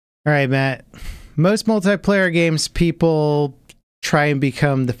All right, Matt. Most multiplayer games, people try and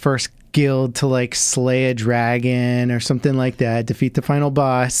become the first guild to like slay a dragon or something like that, defeat the final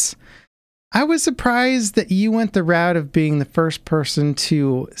boss. I was surprised that you went the route of being the first person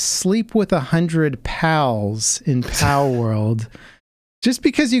to sleep with 100 pals in Palworld. Just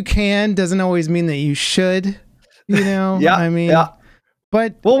because you can doesn't always mean that you should, Yeah.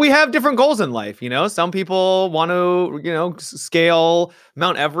 But well, we have different goals in life, Some people want to, scale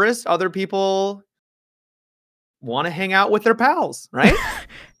Mount Everest. Other people want to hang out with their pals, right?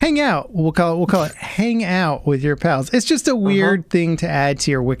 hang out. We'll call it hang out with your pals. It's just a weird thing to add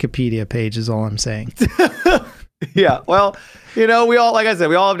to your Wikipedia page is all I'm saying. Yeah. Well, we all, like I said,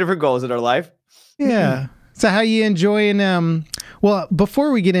 we all have different goals in our life. Yeah. So how you enjoying well,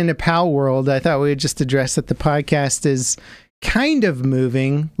 before we get into Palworld, I thought we would just address that the podcast is kind of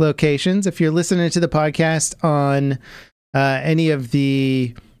moving locations. If you're listening to the podcast on any of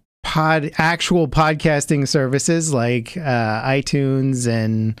the actual podcasting services like iTunes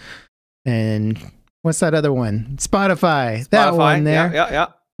and what's that other one? Spotify. That one there. Yeah.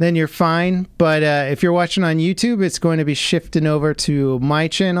 Then you're fine. But if you're watching on YouTube, it's going to be shifting over to my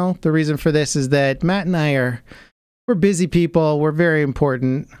channel. The reason for this is that Matt and I we're busy people. We're very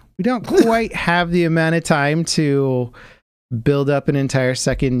important. We don't quite have the amount of time to build up an entire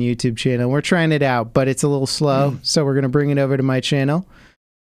second YouTube channel. We're trying it out, but it's a little slow. So we're going to bring it over to my channel.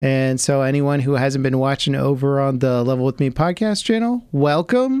 And so anyone who hasn't been watching over on the Level With Me podcast channel,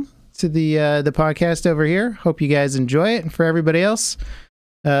 welcome to the podcast over here. Hope you guys enjoy it. And for everybody else,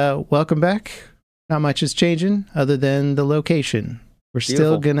 welcome back. Not much is changing other than the location. We're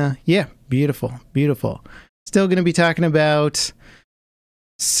still gonna, beautiful. Still gonna be talking about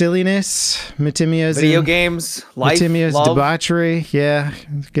silliness, Matimio's video games, life, Matimio's love. debauchery. Yeah,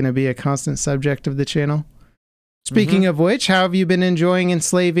 it's gonna be a constant subject of the channel. Speaking of which, how have you been enjoying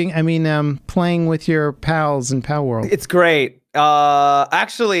playing with your pals in Palworld? It's great.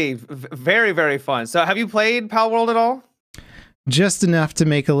 Actually, very, very fun. So have you played Palworld at all? Just enough to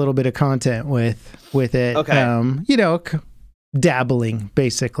make a little bit of content with it. Okay. Dabbling,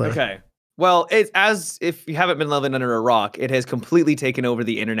 basically. Okay. Well, if you haven't been living under a rock, it has completely taken over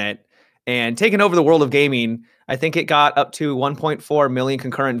the internet and taken over the world of gaming. I think it got up to 1.4 million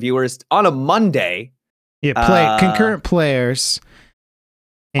concurrent viewers on a Monday. Yeah, concurrent players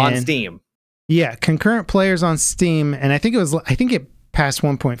on Steam. Yeah, concurrent players on Steam, and I think it passed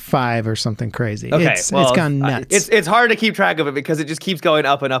 1.5 or something crazy. Okay, it's gone nuts. It's hard to keep track of it because it just keeps going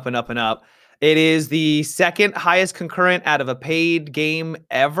up and up and up and up. It is the second highest concurrent out of a paid game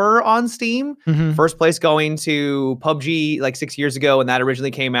ever on Steam. First place going to PUBG like 6 years ago when that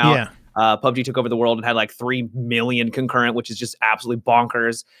originally came out. Yeah. PUBG took over the world and had like 3 million concurrent, which is just absolutely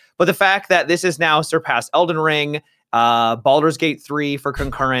bonkers. But the fact that this has now surpassed Elden Ring, Baldur's Gate 3 for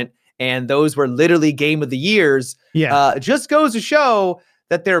concurrent, and those were literally game of the years, just goes to show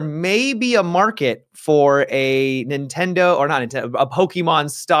that there may be a market for a Nintendo, or not Nintendo, a Pokemon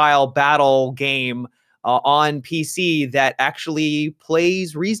style battle game on PC that actually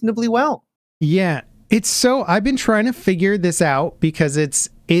plays reasonably well. Yeah. I've been trying to figure this out because it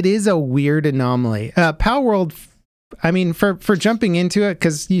is a weird anomaly. Palworld, for jumping into it,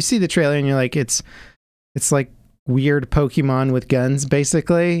 because you see the trailer and you're like, it's like weird Pokemon with guns,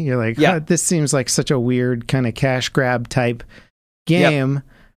 basically. You're like, this seems like such a weird kind of cash grab type game. Yep.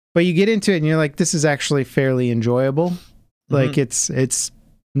 But you get into it and you're like, this is actually fairly enjoyable. Like it's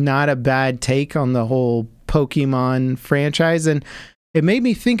not a bad take on the whole Pokemon franchise. And it made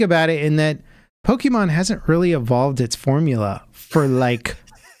me think about it in that Pokemon hasn't really evolved its formula for like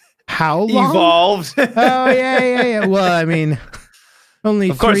how long? Evolved. Oh yeah. Well,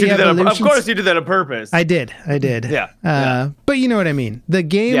 only of course 3 evolutions. Of course you did that on purpose. I did. Yeah. But you know what I mean. The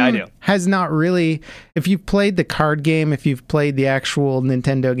game has not really. If you've played the card game, if you've played the actual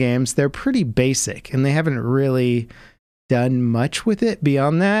Nintendo games, they're pretty basic, and they haven't really done much with it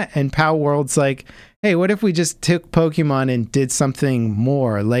beyond that. And Palworld's like, hey, what if we just took Pokemon and did something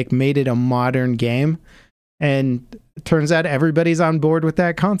more, like made it a modern game? And it turns out everybody's on board with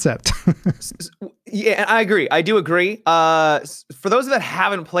that concept. Yeah, I agree. I do agree. For those that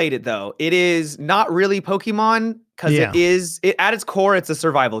haven't played it, though, it is not really Pokemon because it at its core, it's a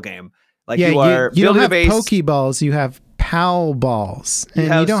survival game. Like you don't have Pokeballs, you have Pal Balls,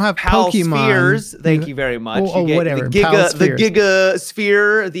 and you don't have Pal Pokemon Spheres. Thank you very much. Oh, whatever. The Giga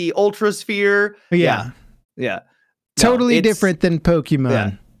Sphere, the Ultra Sphere. Yeah. Totally different than Pokemon.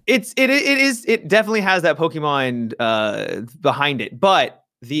 Yeah. It definitely has that Pokemon behind it, but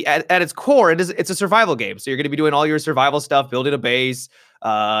at its core, it's a survival game. So you're going to be doing all your survival stuff, building a base.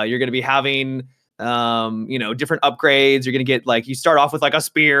 You're going to be having different upgrades. You're going to get like, you start off with like a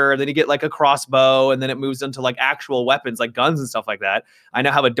spear, and then you get like a crossbow, and then it moves into like actual weapons like guns and stuff like that. I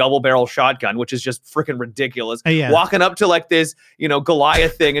now have a double barrel shotgun, which is just freaking ridiculous. Walking up to like this,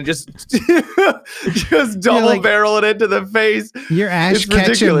 Goliath thing and just double barrel it into the face. You're Ash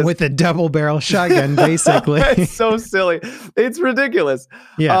Ketchum with a double barrel shotgun, basically. It's so silly. It's ridiculous.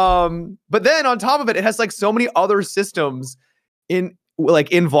 Yeah. But then on top of it, it has like so many other systems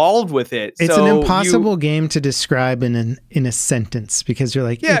involved with it. It's an impossible game to describe in a sentence, because you're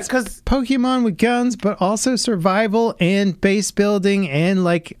like, it's Pokemon with guns, but also survival and base building and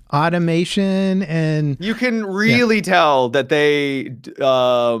like automation, and you can really tell that they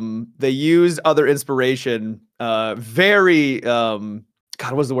use other inspiration very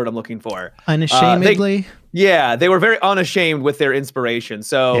God, what's the word I'm looking for? Unashamedly. They were very unashamed with their inspiration.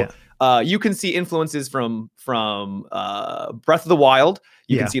 So you can see influences from Breath of the Wild.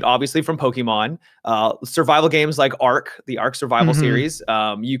 You can see it obviously from Pokemon. Survival games like Ark, the Ark survival series.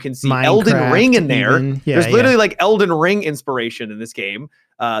 You can see Minecraft, Elden Ring in there. There's literally like Elden Ring inspiration in this game.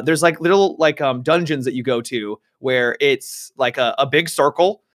 There's like little like dungeons that you go to where it's like a big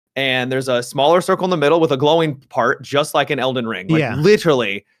circle, and there's a smaller circle in the middle with a glowing part, just like in Elden Ring. Like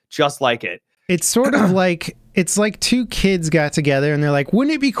literally just like it. It's sort of like, it's like two kids got together and they're like,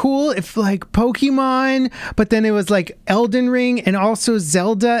 wouldn't it be cool if like Pokemon, but then it was like Elden Ring and also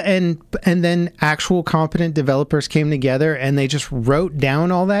Zelda, and then actual competent developers came together and they just wrote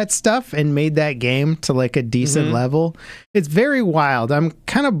down all that stuff and made that game to like a decent level. It's very wild. I'm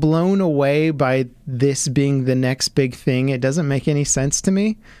kind of blown away by this being the next big thing. It doesn't make any sense to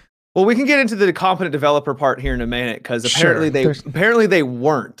me. Well, we can get into the competent developer part here in a minute, because apparently they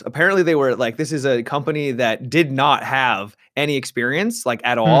weren't. Apparently they were like, this is a company that did not have any experience like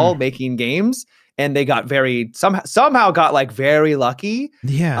at all making games, and they got somehow got like very lucky.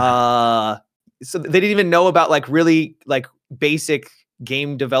 Yeah. So they didn't even know about like really like basic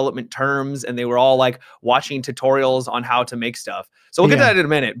game development terms, and they were all like watching tutorials on how to make stuff. So we'll get to that in a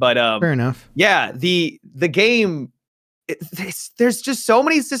minute. But fair enough. Yeah, the game. There's just so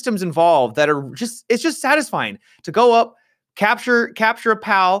many systems involved that are it's just satisfying to go up, capture a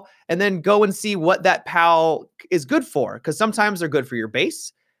PAL, and then go and see what that PAL is good for. Because sometimes they're good for your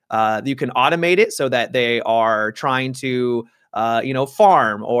base. You can automate it so that they are trying to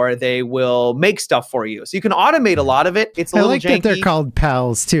farm, or they will make stuff for you. So you can automate a lot of it. It's a little janky. That they're called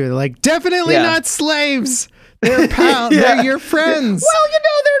pals too. They're like, definitely not slaves. They're pals. They're your friends. Well,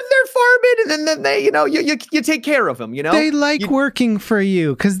 they're farming, and then they, you take care of them. They like working for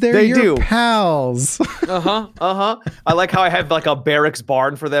you because they're your pals. I like how I have like a barracks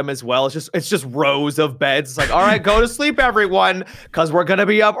barn for them as well. It's just rows of beds. It's like, all right, go to sleep, everyone, because we're gonna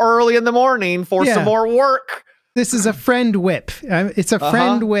be up early in the morning for some more work. This is a friend whip. It's a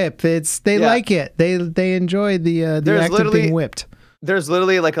friend whip. They like it. They enjoy the act of being whipped. There's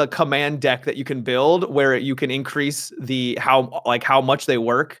literally like a command deck that you can build where you can increase how much they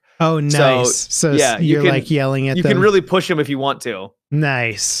work. Oh, nice. So you're like yelling at them. You can really push them if you want to.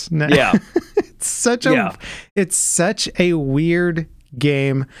 Nice. Yeah. It's such a weird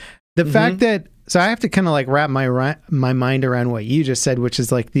game. The fact that, so I have to kind of like wrap my mind around what you just said, which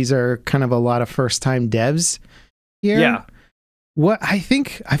is like, these are kind of a lot of first time devs here. Yeah. What I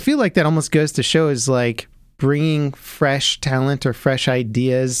feel like that almost goes to show is like, bringing fresh talent or fresh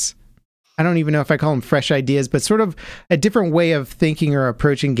ideas. I don't even know if I call them fresh ideas, but sort of a different way of thinking or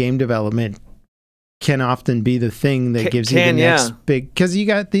approaching game development can often be the thing that gives you the next big, because you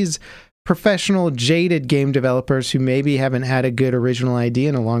got these professional jaded game developers who maybe haven't had a good original idea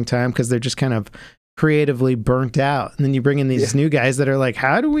in a long time because they're just kind of creatively burnt out, and then you bring in these new guys that are like,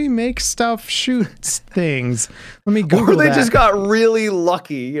 how do we make stuff shoot things? Let me Google that. Or they just got really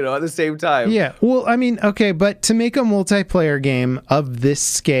lucky, at the same time. Yeah. Well, I mean, okay, but to make a multiplayer game of this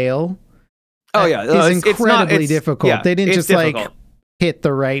scale is incredibly difficult. Yeah, they didn't just like hit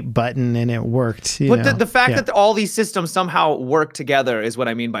the right button and it worked. But the fact that all these systems somehow work together is what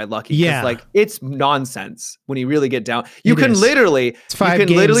I mean by lucky. Yeah. Like, it's nonsense when you really get down. You can literally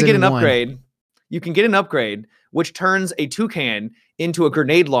get an upgrade. You can get an upgrade which turns a toucan into a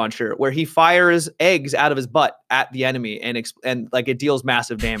grenade launcher, where he fires eggs out of his butt at the enemy, and like it deals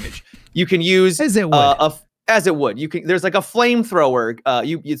massive damage. You can use as it would. You can. There's like a flamethrower.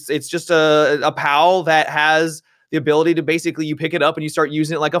 It's just a PAL that has the ability to basically, you pick it up and you start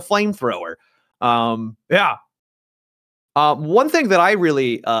using it like a flamethrower. One thing that I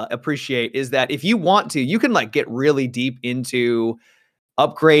really appreciate is that if you want to, you can like get really deep into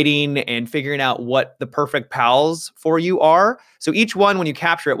upgrading and figuring out what the perfect PALs for you are. So each one, when you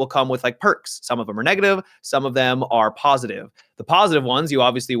capture it, will come with like perks. Some of them are negative, some of them are positive. The positive ones you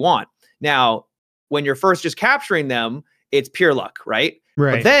obviously want. Now, when you're first just capturing them, it's pure luck, right?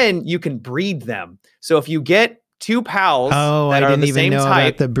 Right. But then you can breed them. So if you get two pals I that are didn't the even same know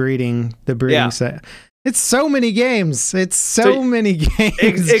type, about the breeding set. It's so many games. It's so many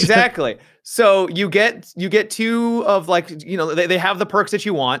games. Exactly. So you get two of like, they have the perks that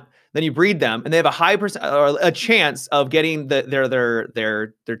you want. Then you breed them, and they have a high percent or a chance of getting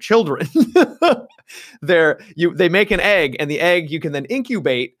their children. They make an egg, and the egg you can then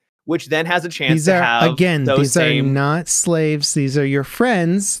incubate, which then has a chance to have these are not slaves. These are your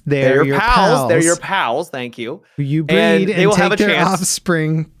friends. They're your pals. They're your pals. Thank you. You breed and they will take have a their chance.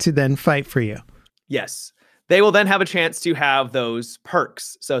 offspring to then fight for you. Yes. They will then have a chance to have those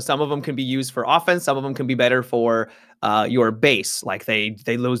perks. So some of them can be used for offense. Some of them can be better for your base. Like they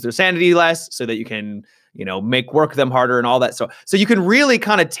lose their sanity less so that you can, make work them harder and all that. So you can really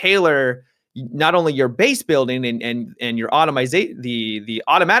kind of tailor not only your base building and your the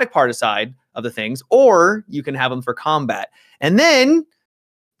automatic part aside of the things, or you can have them for combat. And then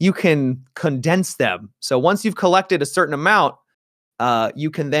you can condense them. So once you've collected a certain amount, you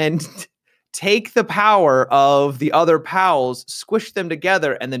can then take the power of the other pals, squish them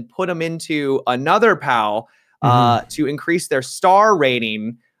together, and then put them into another pal to increase their star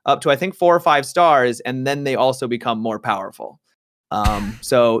rating up to, I think, 4 or 5 stars, and then they also become more powerful.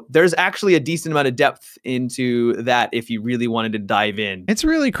 So there's actually a decent amount of depth into that if you really wanted to dive in. It's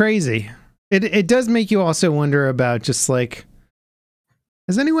really crazy. It does make you also wonder about just like,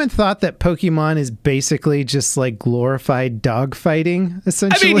 has anyone thought that Pokemon is basically just like glorified dog fighting,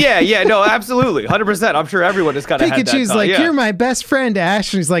 essentially? I mean, no, absolutely. 100%. I'm sure everyone has kind of had that. Pikachu's like, you're my best friend,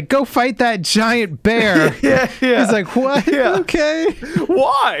 Ash. And he's like, go fight that giant bear. Yeah. He's like, what? Yeah. Okay.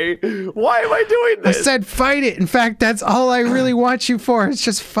 Why? Why am I doing this? I said fight it. In fact, that's all I really want you for. It's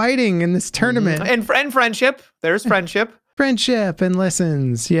just fighting in this tournament. And friendship. There's friendship. Friendship and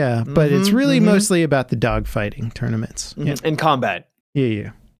lessons. Yeah. But it's really mostly about the dog fighting tournaments. Yeah. And combat.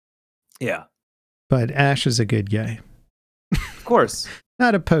 Yeah. But Ash is a good guy. Of course.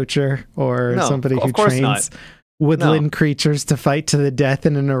 Not a poacher or somebody who trains woodland creatures to fight to the death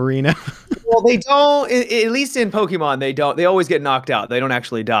in an arena. Well, they don't, at least in Pokemon, they don't. They always get knocked out. They don't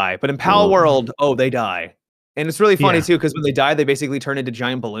actually die. But in Palworld, they die. And it's really funny, too, because when they die, they basically turn into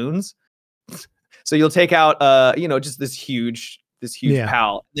giant balloons. So you'll take out, just this huge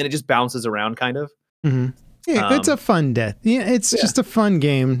pal. And then it just bounces around, kind of. Mm-hmm. Yeah, it's a fun death. Yeah, it's just a fun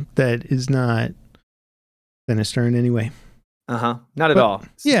game that is not sinister in any way. Not at all.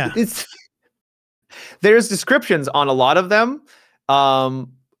 Yeah. There's descriptions on a lot of them,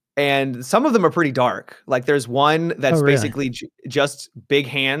 and some of them are pretty dark. Like there's one that's basically just big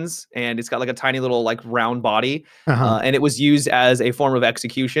hands, and it's got like a tiny little like round body, and it was used as a form of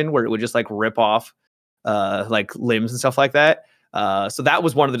execution where it would just like rip off like limbs and stuff like that. So that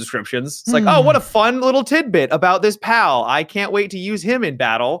was one of the descriptions. It's like, oh, what a fun little tidbit about this pal. I can't wait to use him in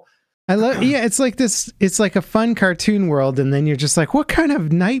battle. I love, it's like this, it's like a fun cartoon world. And then you're just like, what kind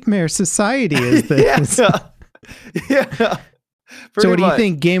of nightmare society is this? Yeah. So what do you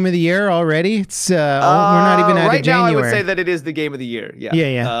think? Game of the year already? It's, we're not even out of January. Right now I would say that it is the game of the year.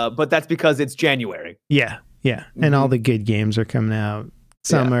 Yeah. But that's because it's January. Yeah. And all the good games are coming out.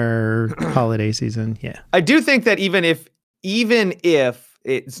 Summer, holiday season. Yeah. I do think that even if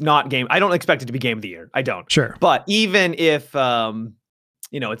it's not game, I don't expect it to be game of the year. I don't. Sure. But even if,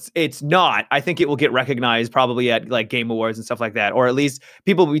 it's not, I think it will get recognized probably at like Game Awards and stuff like that, or at least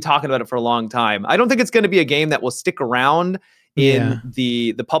people will be talking about it for a long time. I don't think it's going to be a game that will stick around in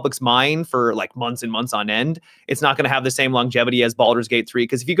the public's mind for like months and months on end. It's not going to have the same longevity as Baldur's Gate 3,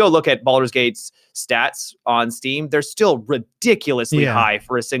 because if you go look at Baldur's Gate's stats on Steam, they're still ridiculously high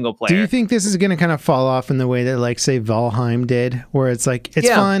for a single player. Do you think this is going to kind of fall off in the way that like say Valheim did, where it's like it's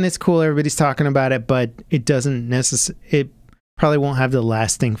fun, it's cool, everybody's talking about it, but it doesn't it probably won't have the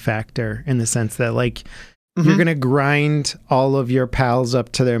lasting factor in the sense that like you're going to grind all of your pals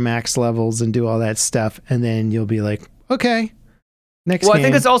up to their max levels and do all that stuff, and then you'll be like, okay, next game. I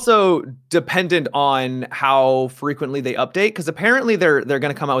think it's also dependent on how frequently they update, because apparently they're going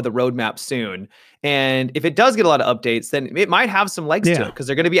to come out with a roadmap soon. And if it does get a lot of updates, then it might have some legs to it, because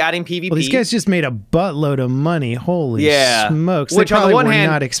they're going to be adding PvP. Well, these guys just made a buttload of money. Holy smokes. Which they probably on the one were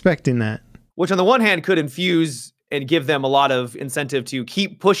hand, not expecting that. Which on the one hand could infuse and give them a lot of incentive to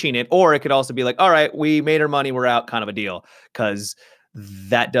keep pushing it. Or it could also be like, all right, we made our money, we're out, kind of a deal. Because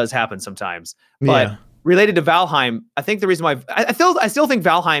that does happen sometimes. But related to Valheim, I think the reason why I still think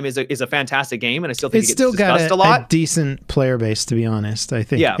Valheim is a fantastic game, and I still think it gets discussed a lot. A decent player base, to be honest. I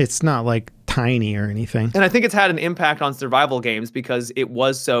think it's not like tiny or anything. And I think it's had an impact on survival games because it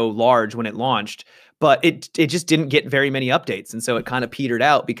was so large when it launched, but it just didn't get very many updates. And so it kind of petered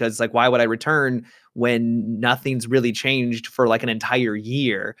out because like, why would I return when nothing's really changed for like an entire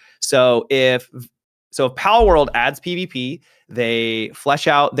year? So if Palworld adds PvP, they flesh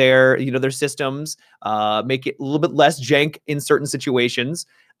out their systems, make it a little bit less jank in certain situations.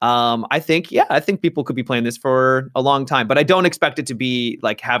 I think people could be playing this for a long time, but I don't expect it to be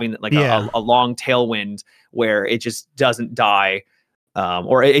like having like a long tailwind where it just doesn't die,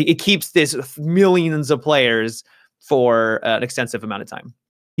 or it keeps this millions of players for an extensive amount of time.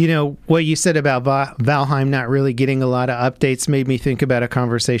 You know, what you said about Valheim not really getting a lot of updates made me think about a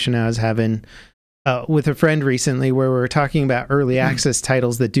conversation I was having with a friend recently where we were talking about early access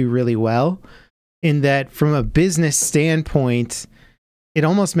titles that do really well, in that from a business standpoint, it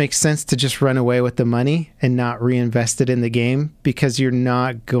almost makes sense to just run away with the money and not reinvest it in the game, because you're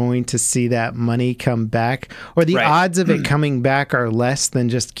not going to see that money come back, or the odds of it coming back are less than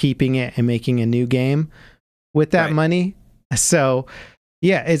just keeping it and making a new game with that money. So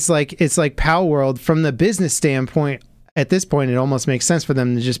yeah, it's like Palworld from the business standpoint. At this point, it almost makes sense for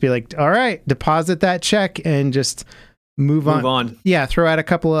them to just be like, all right, deposit that check and just move on. Yeah, throw out a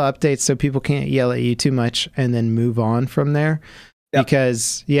couple of updates so people can't yell at you too much, and then move on from there. Yep.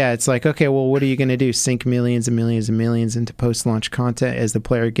 Because, yeah, it's like, okay, well, what are you going to do? Sink millions and millions and millions into post-launch content as the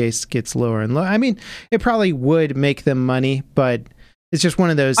player base gets lower and lower? I mean, it probably would make them money, but it's just one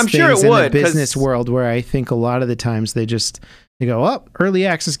of those things in the business world where I think a lot of the times they go, oh, early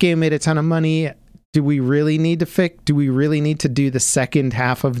access game made a ton of money. Do we really need to do the second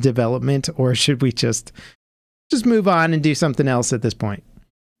half of development, or should we just move on and do something else at this point?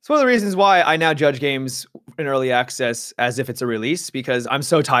 It's one of the reasons why I now judge games in early access as if it's a release, because I'm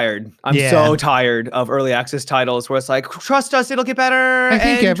so tired. So tired of early access titles where it's like, trust us, it'll get better. I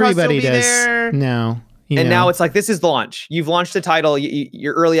think everybody does now. Now it's like, this is the launch. You've launched the title.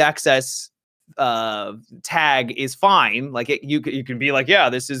 Your early access tag is fine. Like you can be like, yeah,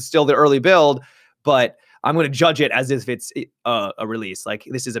 this is still the early build, but I'm going to judge it as if it's a release. Like,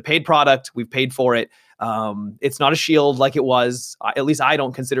 this is a paid product. We've paid for it. It's not a shield like it was. At least I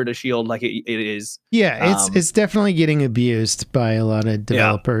don't consider it a shield like it is. Yeah, it's definitely getting abused by a lot of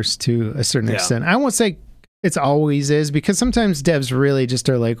developers to a certain extent. I won't say it's always is, because sometimes devs really just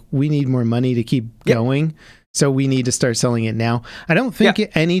are like, we need more money to keep going, so we need to start selling it now. I don't think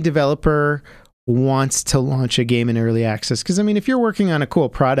any developer wants to launch a game in early access, because I mean, if you're working on a cool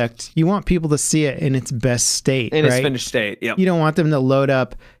product, you want people to see it in its best state, in its finished state. Yep. You don't want them to load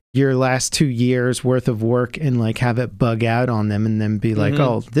up your last 2 years worth of work and like have it bug out on them and then be like,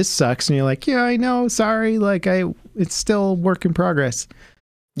 oh, this sucks, and you're like, yeah, I know, sorry, like it's still work in progress.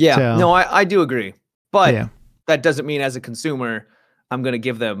 No, I do agree, but that doesn't mean as a consumer I'm going to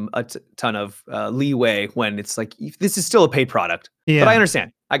give them a ton of leeway when it's like, this is still a paid product. But I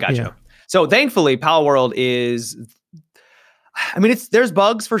understand. I got you. So thankfully, Palworld is, I mean, there's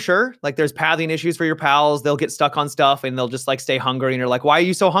bugs for sure. Like, there's pathing issues for your pals. They'll get stuck on stuff and they'll just like stay hungry. And you're like, why are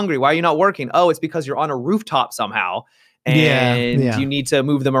you so hungry? Why are you not working? Oh, it's because you're on a rooftop somehow and you need to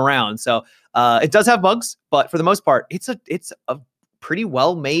move them around. So it does have bugs, but for the most part, it's a pretty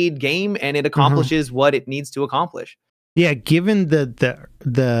well-made game, and it accomplishes what it needs to accomplish. Yeah, given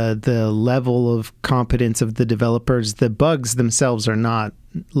the level of competence of the developers, the bugs themselves are not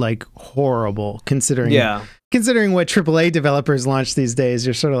like horrible considering what AAA developers launch these days.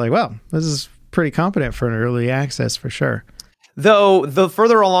 You're sort of like, well, this is pretty competent for an early access for sure. Though the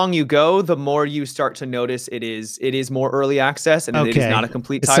further along you go, the more you start to notice it is more early access, and it is not a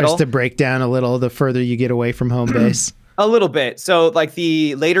complete title. It starts to break down a little the further you get away from home base. A little bit. So like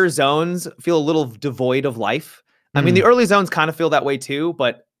the later zones feel a little devoid of life. I mean, the early zones kind of feel that way too,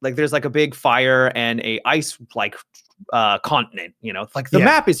 but like there's like a big fire and a ice like continent, you know, like the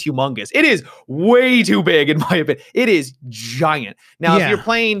map is humongous. It is way too big in my opinion. It is giant. Now, if you're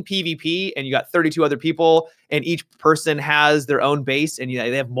playing PvP and you got 32 other people and each person has their own base and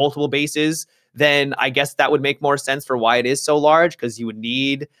they have multiple bases, then I guess that would make more sense for why it is so large, because you would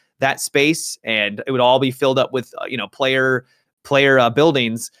need that space and it would all be filled up with, player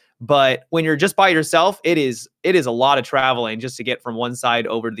buildings. But when you're just by yourself, it is a lot of traveling just to get from one side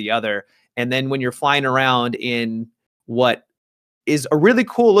over to the other. And then when you're flying around in what is a really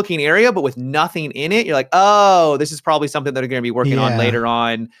cool looking area, but with nothing in it, you're like, oh, this is probably something that they're going to be working on later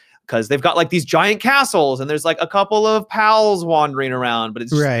on, because they've got like these giant castles and there's like a couple of pals wandering around, but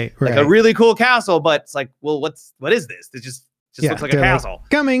it's just like a really cool castle. But it's like, well, what is this? It just looks like a castle. Like,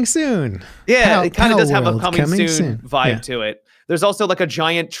 coming soon. Yeah, it kind of does have a coming soon vibe to it. There's also like a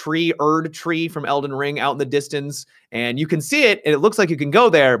giant tree, Erd tree from Elden Ring out in the distance, and you can see it, and it looks like you can go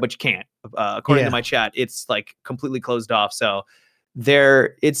there, but you can't. According to my chat, it's like completely closed off. So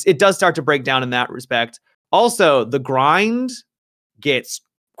it does start to break down in that respect. Also, the grind gets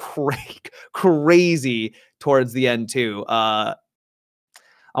crazy towards the end too. I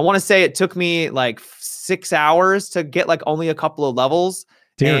want to say it took me like 6 hours to get like only a couple of levels.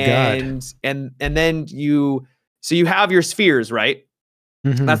 Dear God. And then you have your spheres, right?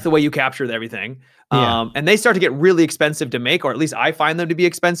 Mm-hmm. That's the way you capture everything. Yeah. And they start to get really expensive to make, or at least I find them to be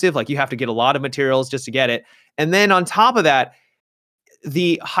expensive. Like you have to get a lot of materials just to get it. And then on top of that,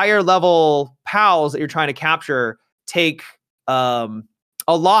 the higher level pals that you're trying to capture take a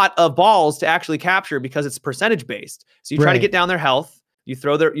lot of balls to actually capture because it's percentage based. So you try to get down their health. You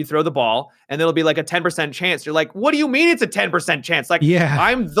throw the ball, and it'll be like a 10% chance. You're like, what do you mean it's a 10% chance? Like,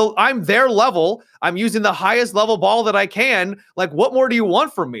 I'm their level. I'm using the highest level ball that I can. Like, what more do you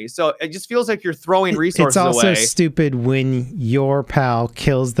want from me? So it just feels like you're throwing resources away. It's also stupid when your pal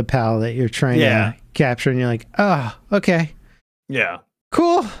kills the pal that you're trying to capture, and you're like, oh, okay. Yeah.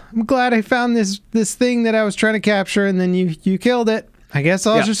 Cool. I'm glad I found this thing that I was trying to capture, and then you killed it. I guess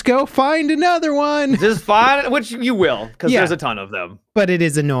I'll just go find another one. Just find it, which you will, because there's a ton of them. But it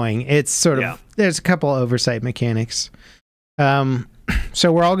is annoying. It's sort of, there's a couple oversight mechanics. So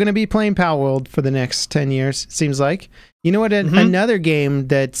we're all going to be playing Palworld for the next 10 years, it seems like. You know what? Another game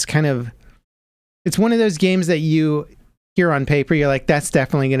that's kind of, it's one of those games that you hear on paper, you're like, that's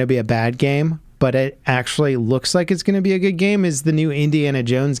definitely going to be a bad game, but it actually looks like it's going to be a good game, is the new Indiana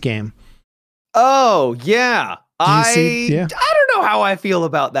Jones game. Oh, yeah. I don't know how I feel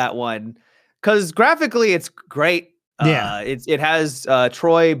about that one, because graphically it's great. It has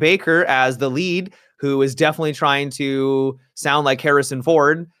Troy Baker as the lead, who is definitely trying to sound like Harrison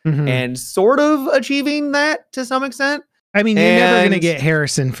Ford and sort of achieving that to some extent. I mean, you're never going to get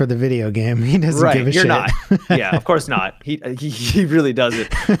Harrison for the video game. He doesn't give a shit. You're not. Yeah, of course not. He really doesn't.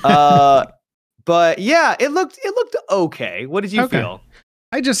 But yeah, it looked okay. What did you feel?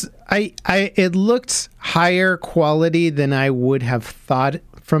 It looked higher quality than I would have thought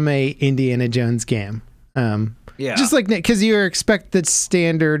from a Indiana Jones game. Just like, because you expect the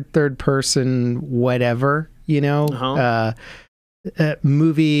standard third person, whatever,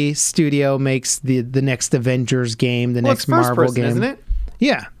 movie studio makes the next Avengers game, the next Marvel game, isn't it?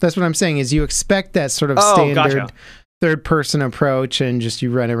 Yeah, that's what I'm saying, is you expect that sort of standard third person approach, and just you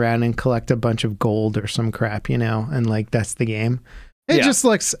run around and collect a bunch of gold or some crap, and like that's the game. It just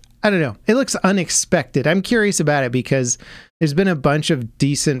looks, I don't know, it looks unexpected. I'm curious about it because there's been a bunch of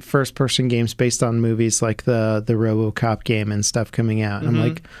decent first-person games based on movies, like the RoboCop game and stuff coming out. And I'm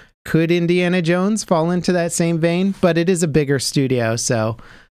like, could Indiana Jones fall into that same vein? But it is a bigger studio, so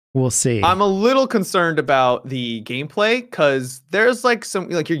we'll see. I'm a little concerned about the gameplay, because there's like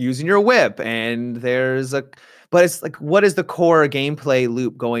you're using your whip, and but it's like, what is the core gameplay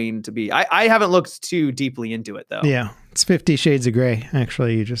loop going to be? I haven't looked too deeply into it, though. Yeah, it's 50 Shades of Grey.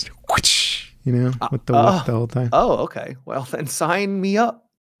 Actually, you just, with the whip the whole time. Oh, okay. Well, then sign me up.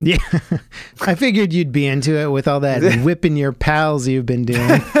 Yeah, I figured you'd be into it with all that whipping your pals you've been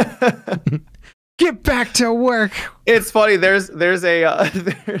doing. Get back to work. It's funny. There's a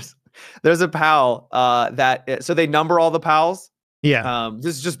pal so they number all the pals. Yeah.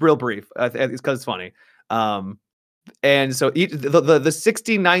 This is just real brief. It's because it's funny. And so the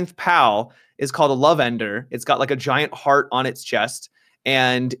 69th pal is called a love ender. It's got like a giant heart on its chest,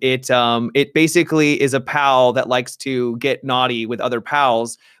 and it basically is a pal that likes to get naughty with other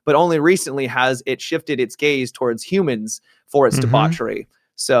pals, but only recently has it shifted its gaze towards humans for its debauchery.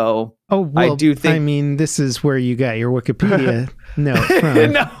 So I do think, I mean, this is where you got your Wikipedia note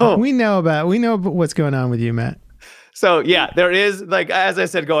from. No. We know about what's going on with you, Matt. So yeah, there is, like, as I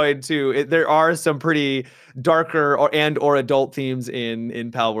said, there are some pretty darker or adult themes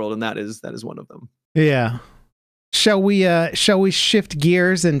in Palworld, and that is one of them. Yeah. Shall we shift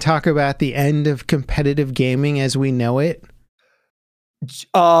gears and talk about the end of competitive gaming as we know it?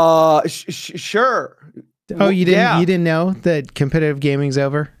 Sure. Oh, you didn't know that competitive gaming's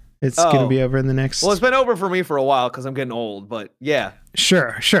over? It's going to be over in the next... Well, it's been over for me for a while because I'm getting old, but yeah.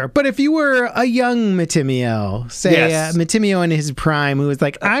 Sure. But if you were a young Matimio, say Matimio in his prime, who was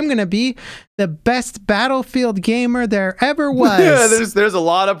like, I'm going to be the best Battlefield gamer there ever was. Yeah, there's a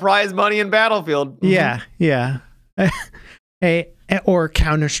lot of prize money in Battlefield. Yeah. Or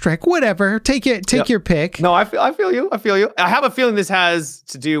Counter-Strike, whatever. Take your pick. No, I feel you. I have a feeling this has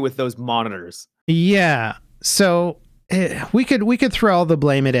to do with those monitors. Yeah. So... we could throw all the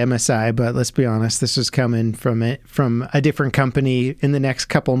blame at MSI, but let's be honest, this is coming from a different company in the next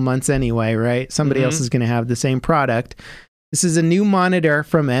couple months anyway, right? Somebody else is going to have the same product. This is a new monitor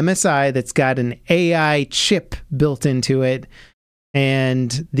from MSI that's got an AI chip built into it.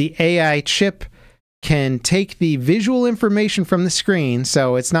 And the AI chip can take the visual information from the screen,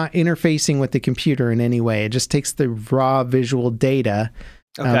 so it's not interfacing with the computer in any way. It just takes the raw visual data.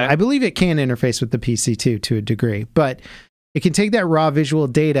 Okay. I believe it can interface with the PC too, to a degree, but it can take that raw visual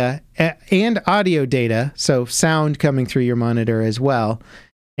data and audio data, so sound coming through your monitor as well,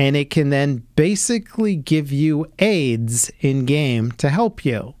 and it can then basically give you aids in game to help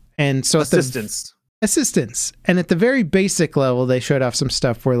you. And so assistance. And at the very basic level, they showed off some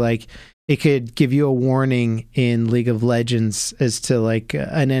stuff where like it could give you a warning in League of Legends as to like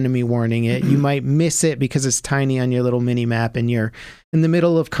an enemy warning it. You might miss it because it's tiny on your little mini map and you're in the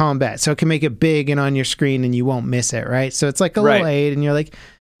middle of combat. So it can make it big and on your screen and you won't miss it, right? So it's like a little aid and you're like,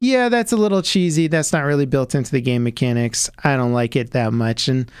 yeah, that's a little cheesy. That's not really built into the game mechanics. I don't like it that much.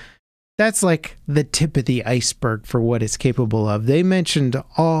 And that's like the tip of the iceberg for what it's capable of. They mentioned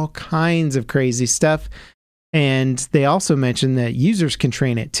all kinds of crazy stuff. And they also mentioned that users can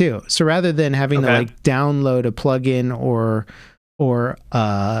train it too. So rather than having to like download a plugin or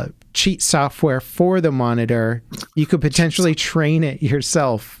cheat software for the monitor, you could potentially train it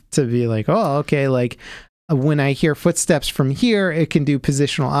yourself to be like, oh, okay, like when I hear footsteps from here, it can do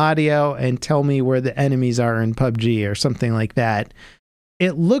positional audio and tell me where the enemies are in PUBG or something like that.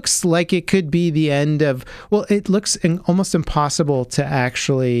 It looks like it could be the end of, well, it looks almost impossible to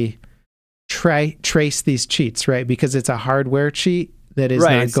actually trace these cheats, right? Because it's a hardware cheat that is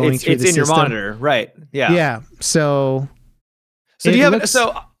not going through the system. It's in your monitor, right? Yeah. Yeah. So do you have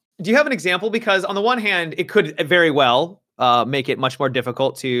an example? Because on the one hand, it could very well make it much more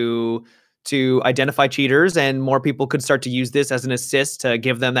difficult to identify cheaters, and more people could start to use this as an assist to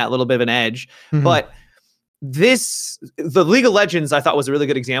give them that little bit of an edge. Mm-hmm. But the League of Legends, I thought, was a really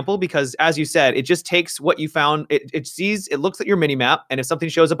good example because, as you said, it just takes what you found. It looks at your mini map, and if something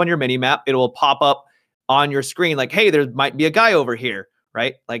shows up on your mini map, it will pop up on your screen like, hey, there might be a guy over here,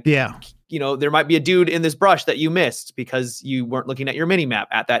 right? Like, yeah, there might be a dude in this brush that you missed because you weren't looking at your mini map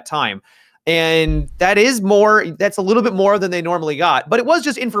at that time. And that's a little bit more than they normally got, but it was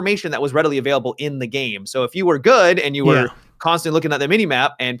just information that was readily available in the game. So if you were good and you were constantly looking at the mini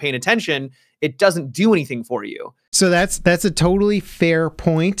map and paying attention, it doesn't do anything for you. So that's a totally fair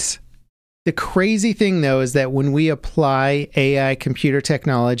point. The crazy thing though is that when we apply AI computer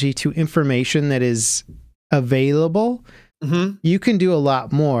technology to information that is available, you can do a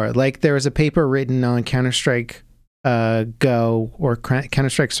lot more. Like there was a paper written on Counter-Strike Go or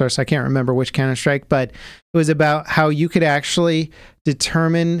Counter-Strike Source. I can't remember which Counter-Strike, but it was about how you could actually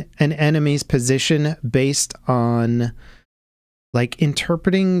determine an enemy's position based on like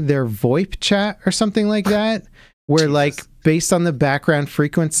interpreting their VoIP chat or something like that, where like based on the background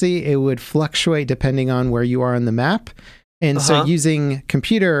frequency, it would fluctuate depending on where you are on the map. And so using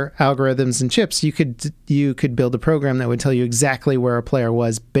computer algorithms and chips, you could build a program that would tell you exactly where a player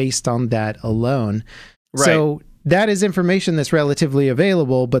was based on that alone. Right. So that is information that's relatively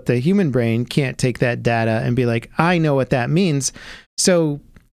available, but the human brain can't take that data and be like, I know what that means. So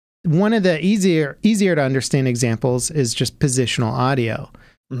one of the easier to understand examples is just positional audio.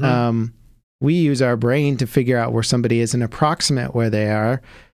 We use our brain to figure out where somebody is and approximate where they are.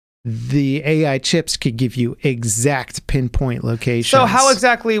 The AI chips could give you exact pinpoint locations. So how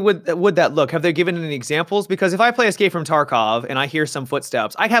exactly would that look? Have they given any examples? Because if I play Escape from Tarkov and I hear some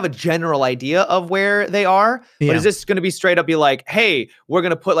footsteps, I have a general idea of where they are. But is this going to be straight up be like, hey, we're going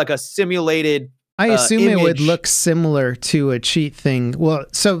to put like a simulated I assume image. It would look similar to a cheat thing. Well,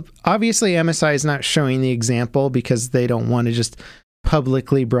 so obviously MSI is not showing the example because they don't want to just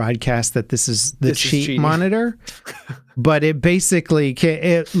publicly broadcast that this is the cheat monitor. But it basically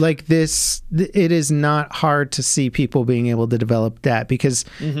it is not hard to see people being able to develop that because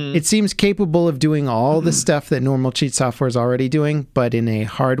it seems capable of doing all the stuff that normal cheat software is already doing, but in a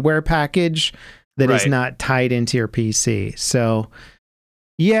hardware package that is not tied into your PC. So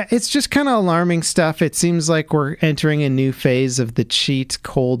yeah, it's just kind of alarming stuff. It seems like we're entering a new phase of the cheat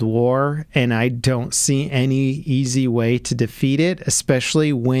Cold War, and I don't see any easy way to defeat it,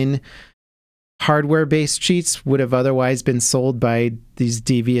 especially when hardware-based cheats would have otherwise been sold by these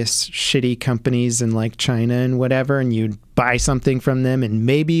devious, shitty companies in like China and whatever, and you'd buy something from them, and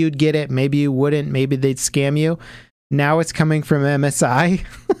maybe you'd get it, maybe you wouldn't, maybe they'd scam you. Now it's coming from MSI,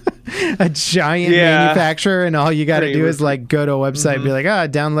 a giant manufacturer, and all you got to do is like go to a website and be like,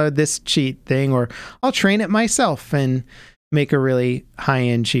 download this cheat thing, or I'll train it myself and make a really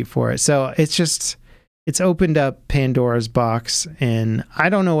high-end cheat for it. So it's opened up Pandora's box, and I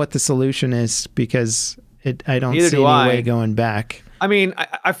don't know what the solution is because I don't see any way going back. I mean,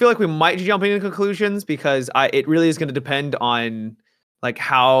 I feel like we might be jumping into conclusions because it really is going to depend on like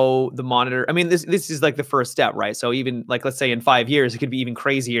how the monitor. I mean, this is like the first step, right? So even like let's say in 5 years, it could be even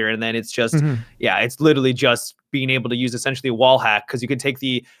crazier, and then it's just it's literally just being able to use essentially a wall hack because you can take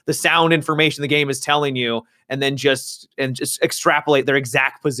the sound information the game is telling you and then just extrapolate their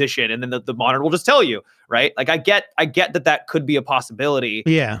exact position, and then the monitor will just tell you, right? Like I get that could be a possibility,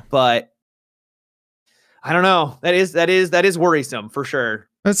 Yeah, but I don't know. That is worrisome for sure.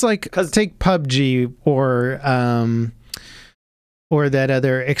 It's like take PUBG or that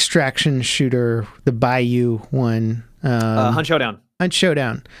other extraction shooter, the Bayou one. Hunt Showdown. Hunt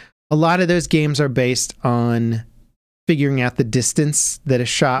Showdown. A lot of those games are based on figuring out the distance that a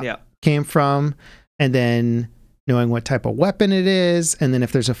shot came from, and then knowing what type of weapon it is, and then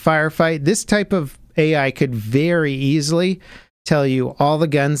if there's a firefight. This type of AI could very easily tell you all the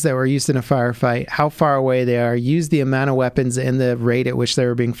guns that were used in a firefight, how far away they are, use the amount of weapons and the rate at which they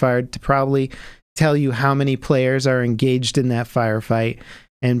were being fired to probably tell you how many players are engaged in that firefight,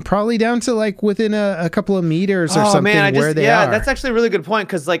 and probably down to like within a couple of meters or something where they are. That's actually a really good point,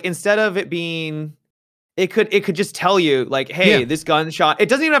 because like instead of it being, it could just tell you like, hey, this gunshot. It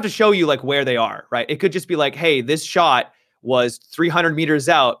doesn't even have to show you like where they are, right? It could just be like, hey, this shot was 300 meters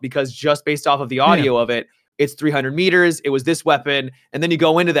out, because just based off of the audio of it, it's 300 meters. It was this weapon. And then you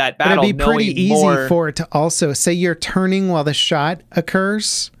go into that battle. It'd be pretty easy for it to also say you're turning while the shot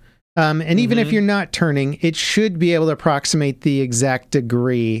occurs. And even if you're not turning, it should be able to approximate the exact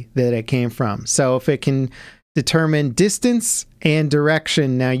degree that it came from. So if it can determine distance and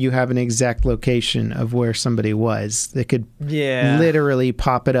direction, now you have an exact location of where somebody was. It could literally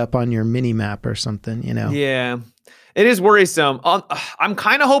pop it up on your mini map or something, you know? Yeah. It is worrisome. I'm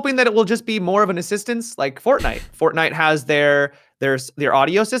kind of hoping that it will just be more of an assistance like Fortnite. Fortnite has their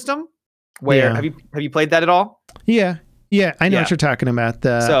audio system where have you played that at all? Yeah, I know what you're talking about,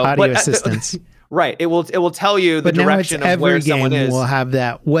 the audio assistance. Right. It will tell you the direction of where someone is. Every game will have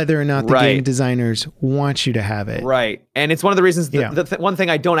that, whether or not the game designers want you to have it. Right. And it's one of the reasons the one thing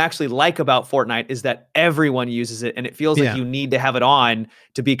I don't actually like about Fortnite is that everyone uses it, and it feels like you need to have it on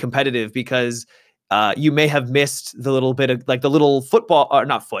to be competitive, because you may have missed the little bit of like the little football, or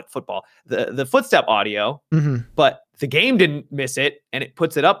not football, the footstep audio, but the game didn't miss it, and it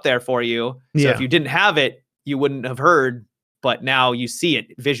puts it up there for you. So if you didn't have it, you wouldn't have heard, but now you see it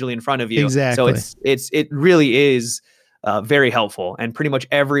visually in front of you. Exactly. So it really is very helpful, and pretty much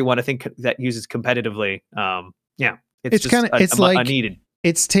everyone I think that uses competitively. It's kind of like needed.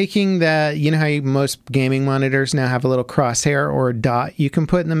 It's taking that, you know how most gaming monitors now have a little crosshair or a dot you can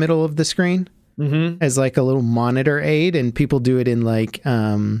put in the middle of the screen as like a little monitor aid, and people do it in like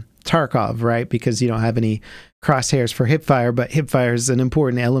Tarkov, right? Because you don't have any crosshairs for hipfire, but hipfire is an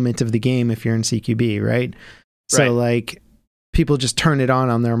important element of the game if you're in CQB, right? So like people just turn it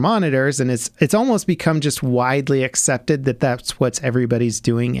on their monitors, and it's almost become just widely accepted that that's what everybody's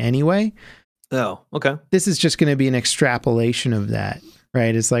doing anyway. Oh, okay. This is just going to be an extrapolation of that,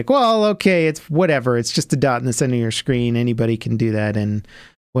 right? It's like, well, okay, it's whatever. It's just a dot in the center of your screen. Anybody can do that, and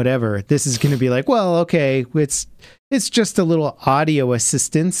whatever. This is going to be like, well, okay, it's just a little audio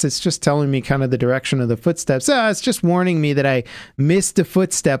assistance. It's just telling me kind of the direction of the footsteps. It's just warning me that I missed a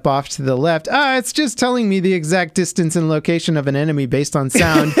footstep off to the left. It's just telling me the exact distance and location of an enemy based on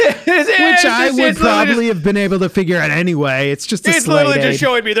sound, which I would probably have been able to figure out anyway. It's just a slight literally aid. just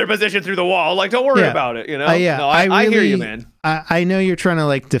showing me their position through the wall. Like, don't worry about it, you know? No, I hear you, man. I know you're trying to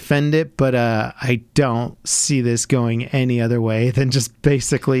like defend it, but I don't see this going any other way than just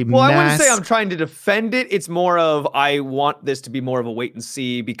basically I wouldn't say I'm trying to defend it. It's more of I want this to be more of a wait and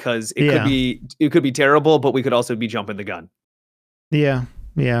see, because it could be terrible, but we could also be jumping the gun. Yeah.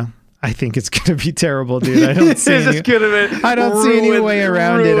 I think it's gonna be terrible, dude. I don't see any way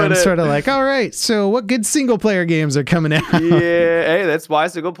around it. I'm sort of like, all right, so what good single player games are coming out? Yeah, hey, that's why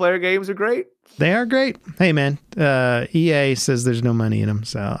single player games are great. They are great. Hey, man, EA says there's no money in them,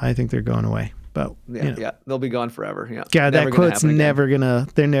 so I think they're going away. But they'll be gone forever. Yeah, God, that quote's never gonna.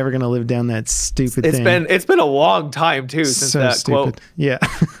 They're never gonna live down that stupid thing. It's been a long time too since that stupid quote. Yeah.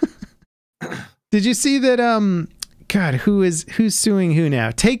 Did you see that? God, who's suing who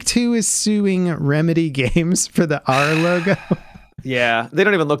now? Take-Two is suing Remedy Games for the R logo. Yeah, they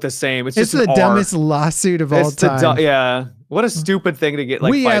don't even look the same. It's just the dumbest lawsuit of all time. What a stupid thing to get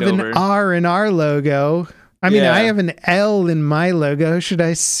like. We fight have over. An R in our logo. I mean, I have an L in my logo. Should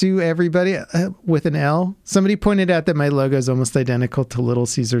I sue everybody with an L? Somebody pointed out that my logo is almost identical to Little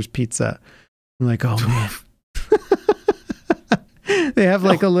Caesars Pizza. I'm like, oh man. They have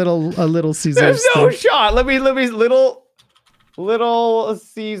like a little Caesars. There's no shot. Let me Little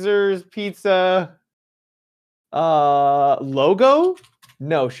Caesars Pizza. Logo?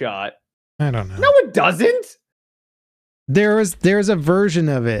 No shot. I don't know. No, it doesn't. There's a version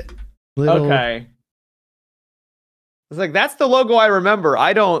of it. Okay. It's like, that's the logo I remember.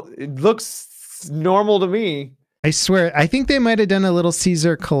 It looks normal to me. I swear, I think they might have done a Little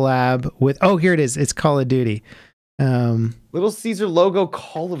Caesar collab with, here it is. It's Call of Duty. Little Caesar logo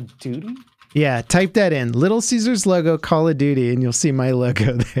Call of Duty? Yeah, type that in. Little Caesar's logo Call of Duty, and you'll see my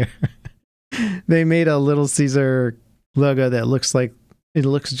logo there. They made a Little Caesar logo that looks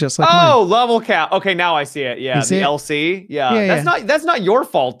just like mine. Level cap. Okay, now I see it. Yeah, the LC. Yeah. That's not your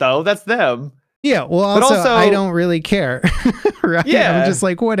fault though. That's them. Yeah, well also I don't really care. Right? Yeah. I'm just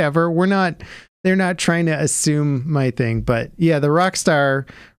like, whatever. They're not trying to assume my thing, but yeah, the Rockstar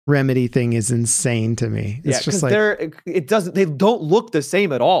Remedy thing is insane to me. It's just like they don't look the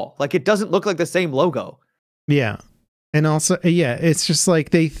same at all. Like, it doesn't look like the same logo. Yeah. And also, yeah, it's just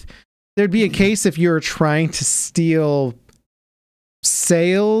like there'd be a case if you were trying to steal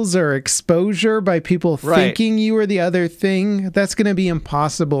sales or exposure by people thinking you were the other thing. That's going to be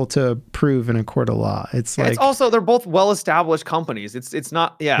impossible to prove in a court of law. It's like, it's also, they're both well-established companies. It's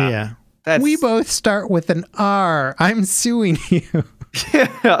not, yeah. We both start with an R. I'm suing you.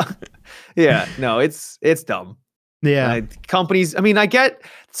 Yeah. No, it's dumb. Yeah. Companies, I mean, I get,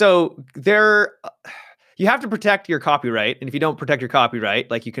 so you have to protect your copyright. And if you don't protect your copyright,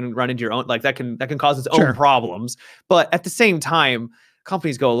 like, you can run into your own, like, that can cause its own problems. But at the same time,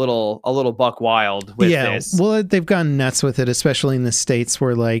 companies go a little buck wild with this. Well, they've gone nuts with it, especially in the States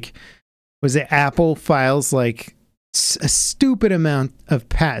where, like, was it Apple files like a stupid amount of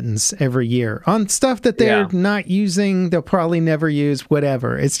patents every year on stuff that they're not using. They'll probably never use,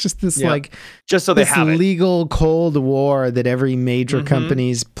 whatever. It's just this like, just so they have it. Legal cold war that every major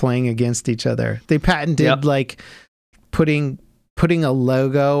company's playing against each other. They patented like putting a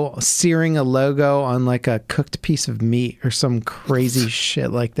logo, searing a logo on like a cooked piece of meat or some crazy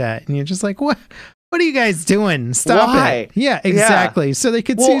shit like that. And you're just like, what are you guys doing? Stop it. Yeah, exactly. Yeah. So they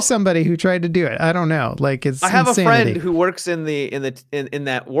could sue somebody who tried to do it. I don't know. Like, it's I have insanity. a friend who works in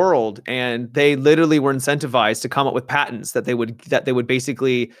that world, and they literally were incentivized to come up with patents that they would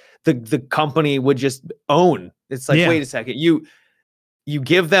basically, the company would just own. It's like, wait a second, you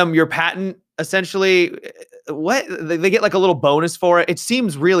give them your patent, essentially. What? They get like a little bonus for it. It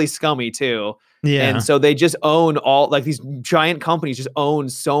seems really scummy too. Yeah. And so they just own all, like, these giant companies just own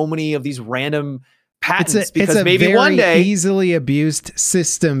so many of these random patents because it's a maybe very one day easily abused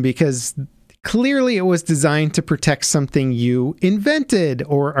system, because clearly it was designed to protect something you invented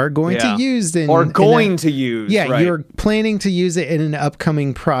or are going to use to use. Yeah, you're planning to use it in an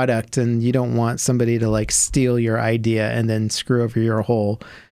upcoming product, and you don't want somebody to like steal your idea and then screw over your whole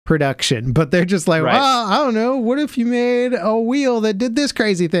production. But they're just like, well, I don't know, what if you made a wheel that did this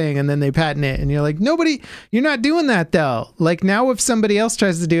crazy thing, and then they patent it, and you're like, you're not doing that though. Like, now if somebody else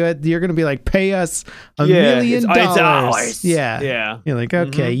tries to do it, you're gonna be like, pay us $1 million. It's ours. Yeah. You're like,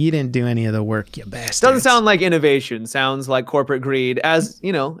 okay, you didn't do any of the work, you bastards. Doesn't sound like innovation. Sounds like corporate greed, as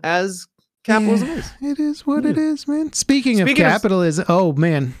capitalism is. It is what it is, man. Speaking of capitalism, oh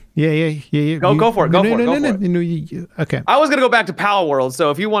man, yeah. Go for it. No, okay. I was gonna go back to Palworld, so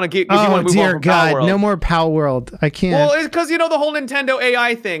if you want to move on from Palworld, no more Palworld. I can't. Well, it's because the whole Nintendo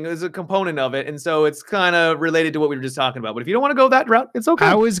AI thing is a component of it, and so it's kind of related to what we were just talking about. But if you don't want to go that route, it's okay.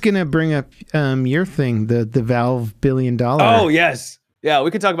 I was gonna bring up your thing, the Valve $1 billion. Oh yes, yeah,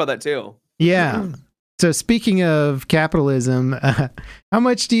 we could talk about that too. Yeah. So speaking of capitalism, how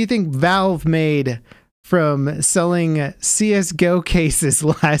much do you think Valve made from selling CSGO cases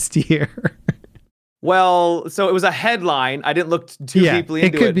last year? Well, so it was a headline. I didn't look too deeply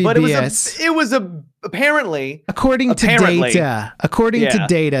into it, but BS. it was apparently according to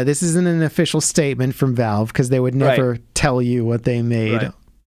data. This isn't an official statement from Valve, because they would never tell you what they made.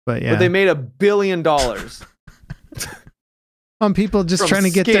 But they made $1 billion. On people just trying to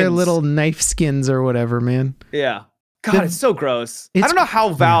get their little knife skins or whatever, man. Yeah. God, it's so gross. I don't know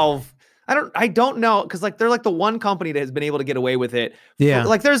how Valve, I don't know, because like they're like the one company that has been able to get away with it. Yeah.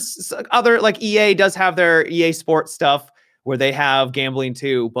 Like there's other, like EA does have their EA Sports stuff where they have gambling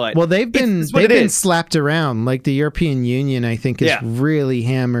too, but they've been slapped around. Like the European Union, I think, has really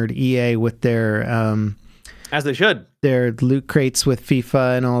hammered EA with their as they should. Their loot crates with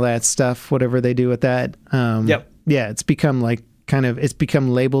FIFA and all that stuff, whatever they do with that. Yeah, it's become like it's become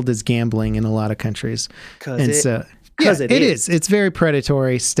labeled as gambling in a lot of countries. It is. It's very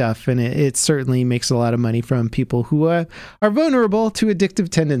predatory stuff, and it certainly makes a lot of money from people who are vulnerable to addictive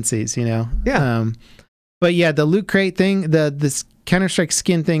tendencies, Yeah. But yeah, the loot crate thing, this Counter-Strike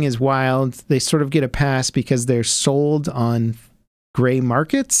skin thing is wild. They sort of get a pass because they're sold on gray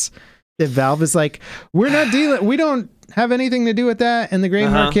markets. that Valve is like, we don't have anything to do with that in the gray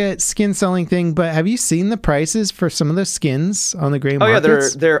market skin selling thing. But have you seen the prices for some of the skins on the gray markets? Oh yeah,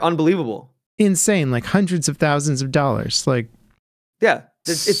 they're unbelievable. Insane, like hundreds of thousands of dollars. Like, yeah,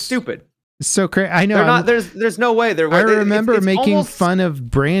 it's stupid. So crazy. I know. They're not. There's no way. I remember making fun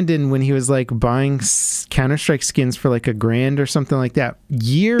of Brandon when he was like buying Counter-Strike skins for like $1,000 or something like that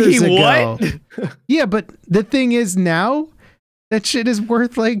years ago. Yeah, but the thing is now that shit is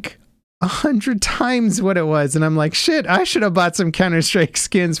worth like 100 times what it was, and I'm like, shit, I should have bought some Counter-Strike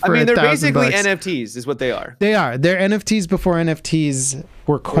skins for $1,000. They're basically NFTs, is what they are. They are. They're NFTs before NFTs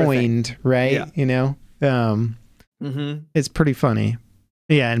were coined, right? Yeah. You know, it's pretty funny.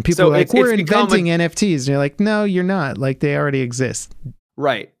 Yeah, and people are like, we're inventing NFTs. And you're like, no, you're not. Like, they already exist.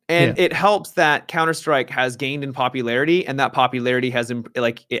 Right. And it helps that Counter-Strike has gained in popularity, and that popularity has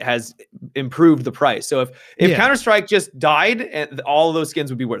improved the price. So if Counter-Strike just died, all of those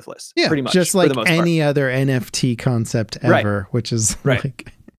skins would be worthless. Yeah, pretty much. Just like any other NFT concept ever, which is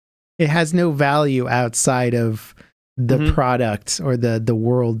like, it has no value outside of the product or the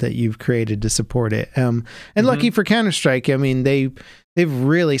world that you've created to support it. And lucky for Counter-Strike, I mean, they've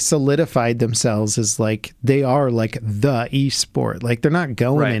really solidified themselves as like, they are like the esport. Like, they're not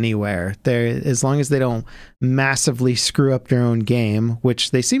going anywhere. They're, as long as they don't massively screw up their own game,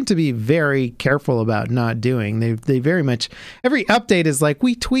 which they seem to be very careful about not doing. They very much, every update is like,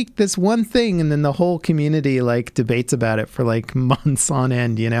 we tweaked this one thing, and then the whole community like debates about it for like months on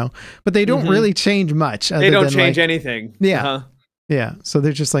end, you know, but they don't really change much. They don't change anything. Yeah. Yeah. So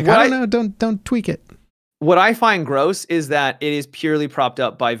they're just like, I don't know, don't tweak it. What I find gross is that it is purely propped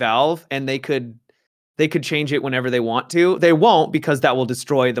up by Valve, and they could change it whenever they want to. They won't, because that will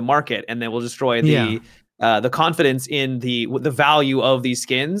destroy the market, and they will destroy the confidence in the value of these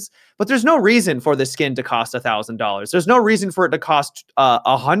skins. But there's no reason for the skin to cost $1,000. There's no reason for it to cost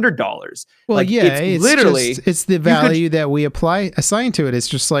 $100. Well, like, it's literally it's the value that we assign to it. It's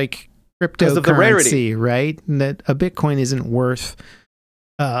just like cryptocurrency, right? And that a Bitcoin isn't worth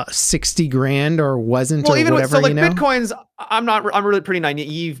 60 grand or wasn't, or even whatever, you know? Bitcoins, I'm really pretty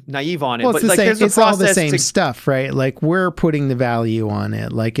naive on it. Well, but it's, like, it's all the same stuff, right? Like, we're putting the value on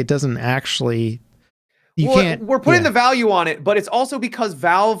it. Like, it doesn't actually, we're putting the value on it, but it's also because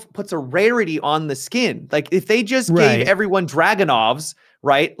Valve puts a rarity on the skin. Like, if they just gave everyone Dragunovs,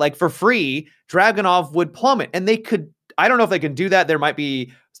 right, like for free, Dragunov would plummet, and they could, I don't know if they can do that.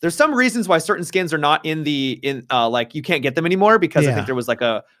 There's some reasons why certain skins are not like, you can't get them anymore, because I think there was like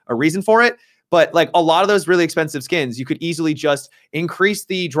a reason for it. But like a lot of those really expensive skins, you could easily just increase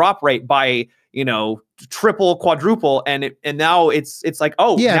the drop rate by, you know, triple, quadruple, and now it's like,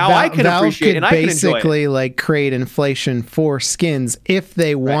 now I can appreciate and I can enjoy it. Basically like create inflation for skins if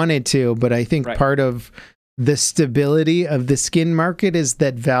they wanted to, but I think part of the stability of the skin market is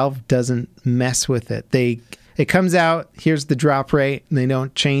that Valve doesn't mess with it. It comes out, here's the drop rate, and they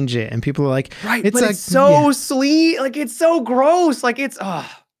don't change it. And people are like, it's so sweet. Like, it's so gross. Like,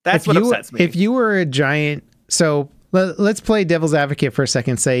 that's what upsets me. If you were a giant, so let's play devil's advocate for a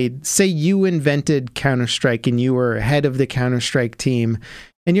second. Say you invented Counter-Strike and you were head of the Counter-Strike team,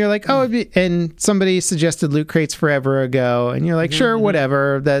 and you're like, and somebody suggested loot crates forever ago, and you're like, sure,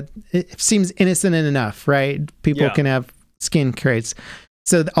 whatever. That it seems innocent enough, right? People can have skin crates.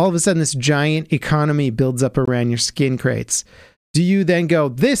 So all of a sudden, this giant economy builds up around your skin crates. Do you then go,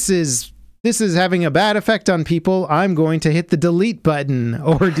 this is having a bad effect on people, I'm going to hit the delete button?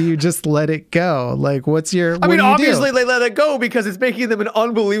 Or do you just let it go? Like, obviously they let it go because it's making them an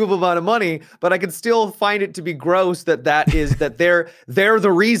unbelievable amount of money, but I can still find it to be gross that they're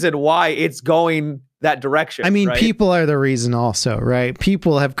the reason why it's going that direction. I mean, people are the reason also, right?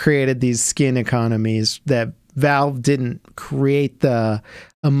 People have created these skin economies that Valve didn't create a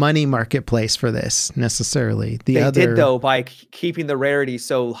money marketplace for this necessarily. They did, though, by keeping the rarity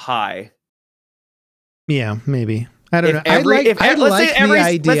so high. Yeah, maybe. I don't know. Let's say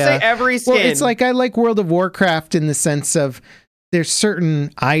every skin. Well, it's like, I like World of Warcraft in the sense of there's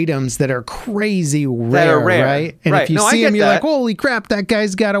certain items that are crazy rare, right? And if you see them, you're like, holy crap, that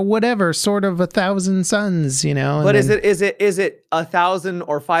guy's got a whatever, sort of 1,000 suns, you know? But is it $1,000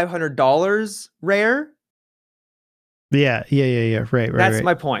 or $500 rare? Yeah. Right. That's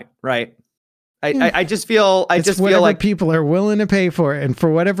my point, right? I just feel like people are willing to pay for it, and for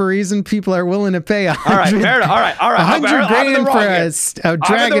whatever reason, people are willing to pay all right, fair enough. All right. 100 grand for a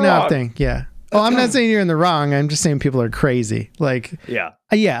Dragunov thing. Yeah. Well, I'm not saying you're in the wrong. I'm just saying people are crazy. Like,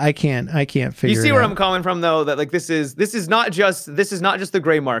 I can't figure. You see where I'm coming from, though. That like this is not just the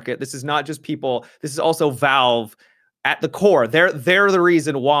gray market. This is not just people. This is also Valve. At the core, they're the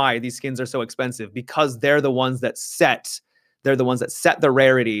reason why these skins are so expensive, because they're the ones that set the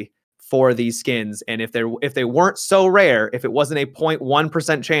rarity for these skins, and if they weren't so rare, if it wasn't a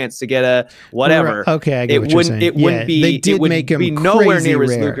 0.1% chance to get a whatever, okay, I get what you're saying. It wouldn't be. They did it would make them be nowhere near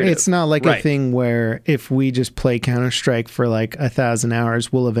rare. as lucrative. It's not like a thing where if we just play Counter-Strike for like 1,000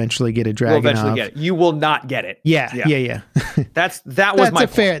 hours, we'll eventually get a Dragon. We'll eventually get it. You will not get it. Yeah. That's my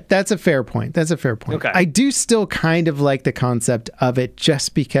point. That's a fair point. Okay. I do still kind of like the concept of it,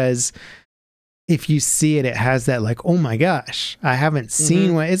 just because if you see it, it has that like, oh my gosh, I haven't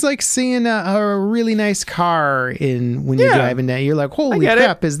seen one. It's like seeing a really nice car when you're driving down. You're like, holy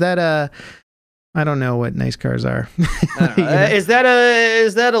crap, is that I don't know what nice cars are. Is that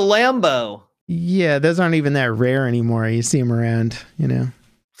a Lambo? Yeah, those aren't even that rare anymore. You see them around, Not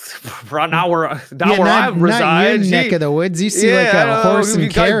where I reside. Not your neck of the woods. You see like a horse and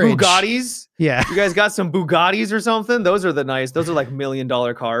carriage. Bugattis. Yeah. You guys got some Bugattis or something? Those are like $1 million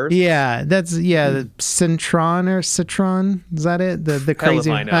cars. Yeah, that's the Citron or Citron. Is that it? The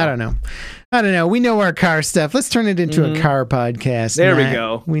crazy. I don't know. We know our car stuff. Let's turn it into a car podcast. There Matt. we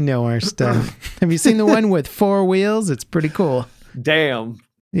go. We know our stuff. Have you seen the one with 4 wheels? It's pretty cool. Damn.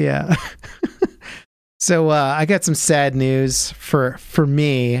 Yeah. So I got some sad news for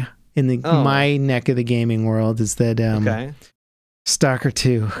me in my neck of the gaming world, is that Stalker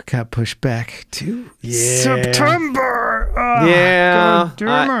 2 got pushed back to September.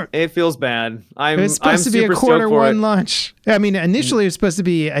 It feels bad. It was supposed to be a Q1 launch. I mean, initially it was supposed to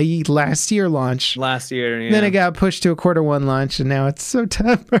be a last year launch. Then it got pushed to a Q1 launch, and now it's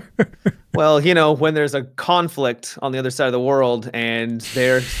September. Well, when there's a conflict on the other side of the world and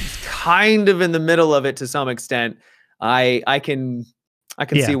they're kind of in the middle of it to some extent, I can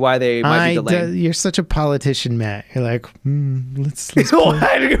see why they might be delaying. You're such a politician, Matt. You're like, let's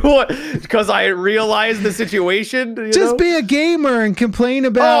because I realize the situation. Just be a gamer and complain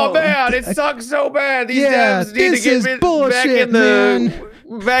about. Oh man, it sucks so bad. These devs need to get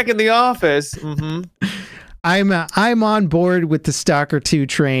back in the office. Mm-hmm. I'm on board with the Stalker 2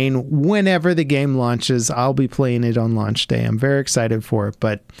 train. Whenever the game launches, I'll be playing it on launch day. I'm very excited for it,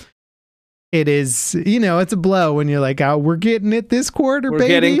 but it is, it's a blow when you're like, oh, we're getting it this quarter, baby. We're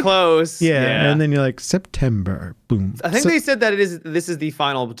getting close. Yeah. And then you're like, September, boom. I think they said that this is the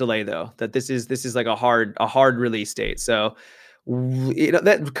final delay though, that this is like a hard release date. So,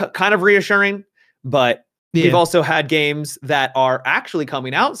 that kind of reassuring, but we've also had games that are actually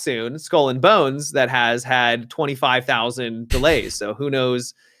coming out soon. Skull and Bones that has had 25,000 delays. So who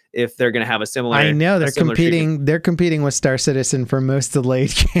knows if they're going to have a similar. I know they're competing. They're competing with Star Citizen for most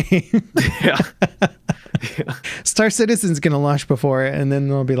delayed game. Yeah. Star Citizen's going to launch before it, and then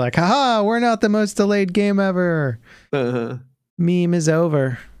they'll be like, "Haha, we're not the most delayed game ever." Meme is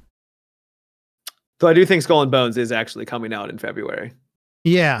over. So I do think Skull and Bones is actually coming out in February.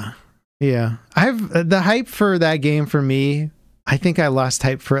 Yeah. I've the hype for that game for me. I think I lost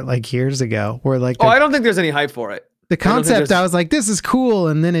hype for it like years ago. Where like, I don't think there's any hype for it. The concept, I was like, this is cool,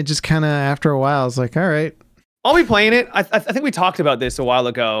 and then it just kind of after a while, I was like, all right. I'll be playing it. I think we talked about this a while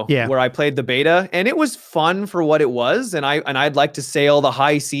ago. Yeah. Where I played the beta, and it was fun for what it was, and I'd like to sail the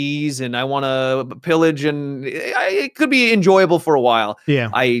high seas, and I want to pillage, and it could be enjoyable for a while. Yeah.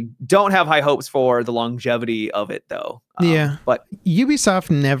 I don't have high hopes for the longevity of it, though. But Ubisoft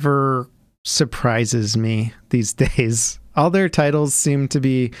never surprises me these days. All their titles seem to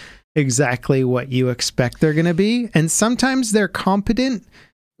be exactly what you expect they're going to be, and sometimes they're competent.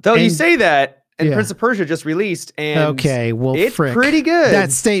 Though you say that. And Prince of Persia just released, and it's pretty good.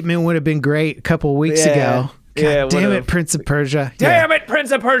 That statement would have been great a couple weeks ago. God damn it, Prince of Persia. Damn it, Prince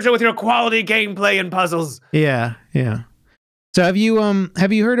of Persia, with your quality gameplay and puzzles. Yeah. So have you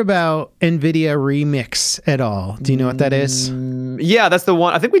heard about NVIDIA Remix at all? Do you know what that is? Yeah, that's the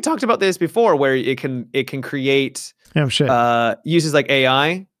one. I think we talked about this before, where it can create uses like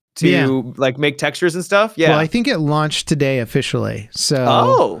AI to like make textures and stuff. Yeah. Well, I think it launched today officially.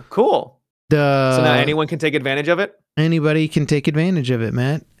 So cool. So now anyone can take advantage of it? Anybody can take advantage of it,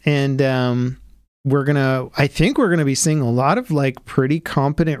 Matt. And I think we're gonna be seeing a lot of like pretty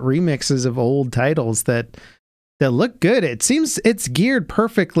competent remixes of old titles that look good. It seems it's geared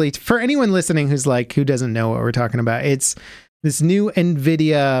perfectly for anyone listening who doesn't know what we're talking about. It's this new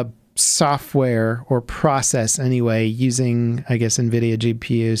NVIDIA software or process anyway, using I guess NVIDIA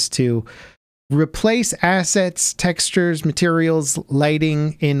GPUs to replace assets, textures, materials,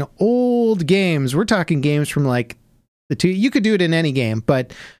 lighting in old games. We're talking games from like you could do it in any game,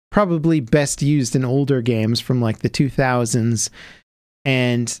 but probably best used in older games from like the 2000s,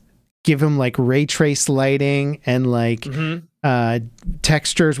 and give them like ray trace lighting and like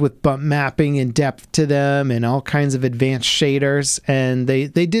textures with bump mapping and depth to them and all kinds of advanced shaders. And they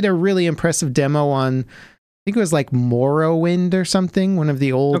did a really impressive demo on think it was like Morrowind or something, one of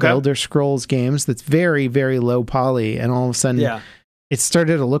the old Elder Scrolls games that's very, very low poly, and all of a sudden it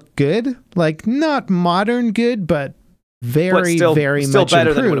started to look good. Like not modern good, but very, very still much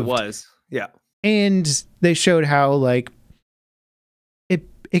better improved. than what it was. Yeah. And they showed how like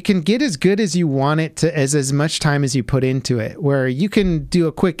it can get as good as you want it to, as much time as you put into it, where you can do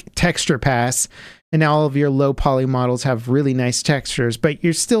a quick texture pass and all of your low poly models have really nice textures, but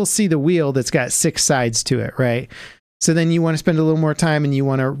you still see the wheel that's got 6 sides to it, right? So then you want to spend a little more time and you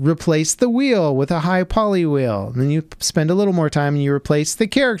want to replace the wheel with a high poly wheel. And then you spend a little more time and you replace the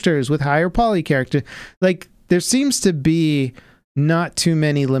characters with higher poly character. Like there seems to be not too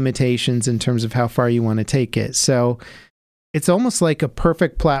many limitations in terms of how far you want to take it. So it's almost like a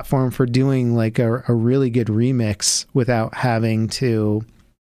perfect platform for doing like a really good remix without having to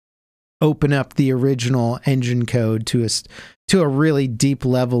open up the original engine code to a really deep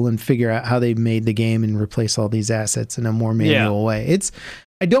level and figure out how they made the game and replace all these assets in a more manual way.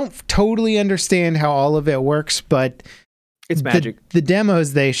 I don't totally understand how all of it works, but it's magic. The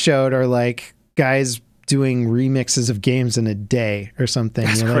demos they showed are like guys doing remixes of games in a day or something.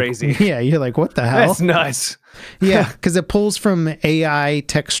 That's crazy. Like, yeah, you're like, what the hell? That's nuts. Yeah, because it pulls from AI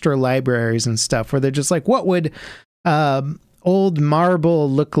texture libraries and stuff where they're just like, what would old marble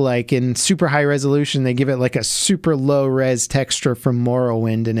look like in super high resolution? They give it like a super low res texture from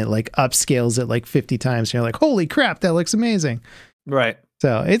Morrowind and it like upscales it like 50 times. And you're like, holy crap, that looks amazing. Right.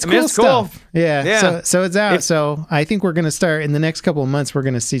 So it's cool stuff. Cool. Yeah. So it's out. So I think we're going to start in the next couple of months. We're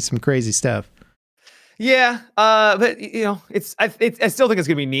going to see some crazy stuff. Yeah, but you know, I still think it's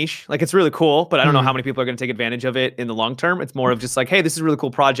gonna be niche. Like it's really cool, but I don't know how many people are gonna take advantage of it in the long term. It's more of just like, hey, this is a really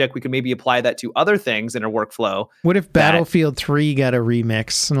cool project. We can maybe apply that to other things in our workflow. What if Battlefield 3 got a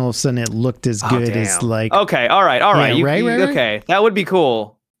remix and all of a sudden it looked as good as like? Okay, all right. Yeah, right. Okay, that would be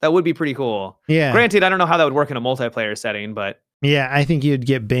cool. That would be pretty cool. Yeah. Granted, I don't know how that would work in a multiplayer setting, but yeah, I think you'd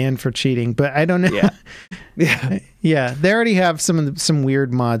get banned for cheating, but I don't know. Yeah. Yeah. They already have some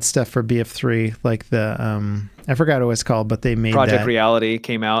weird mod stuff for BF3, like the I forgot what it was called, but they made Project that. Reality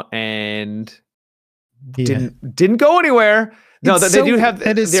came out and didn't go anywhere. No, they do have.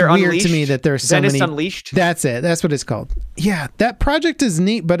 That is weird Unleashed. To me that there's so many. Unleashed. That's it. That's what it's called. Yeah, that project is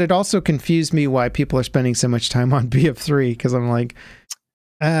neat, but it also confused me why people are spending so much time on BF3 because I'm like,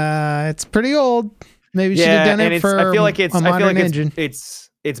 it's pretty old. Maybe you should have done it for I feel like a modern engine.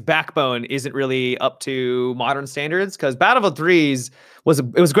 Its backbone isn't really up to modern standards because Battlefield 3's was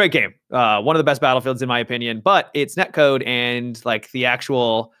a great game. One of the best Battlefields in my opinion, but its netcode and like the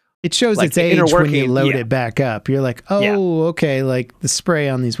actual it shows like, its age when you load it back up. You're like, oh, okay, like the spray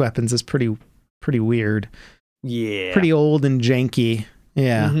on these weapons is pretty weird. Yeah. Pretty old and janky.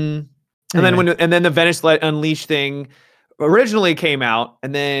 Yeah. Mm-hmm. Anyway. And then the Venice Unleashed thing originally came out,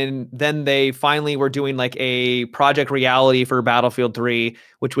 and then they finally were doing like a Project Reality for Battlefield 3,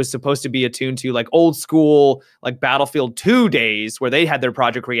 which was supposed to be attuned to like old school like Battlefield 2 days where they had their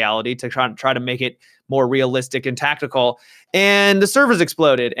Project Reality to try to make it more realistic and tactical. And the servers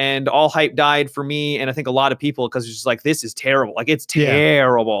exploded and all hype died for me and I think a lot of people because it's just like, this is terrible. Like it's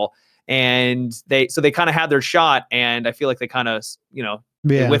terrible. And they kind of had their shot and I feel like they kind of,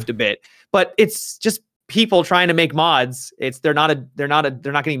 they whiffed a bit. But it's just people trying to make mods. They're not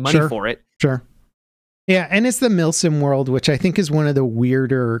getting money for it. Sure. Yeah, and it's the Milsim world, which I think is one of the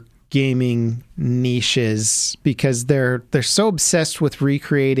weirder gaming niches because they're so obsessed with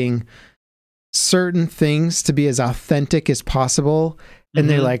recreating certain things to be as authentic as possible, and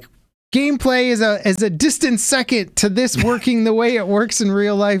they're like, gameplay is a distant second to this working the way it works in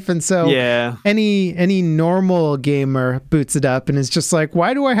real life. And so any normal gamer boots it up and is just like,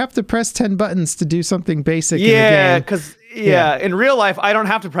 why do I have to press 10 buttons to do something basic in the game? Because in real life, I don't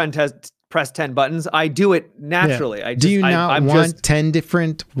have to press 10 buttons. I do it naturally. Yeah. Do you not want 10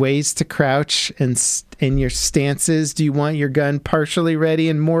 different ways to crouch and in your stances? Do you want your gun partially ready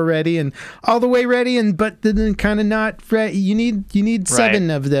and more ready and all the way ready but then kind of not ready? You need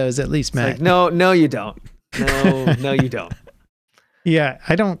 7 of those at least, Matt. Like, no, you don't. No, you don't. Yeah,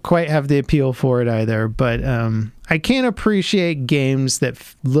 I don't quite have the appeal for it either, but I can't appreciate games that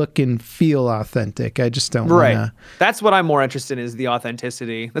look and feel authentic. I just don't wanna... That's what I'm more interested in, is the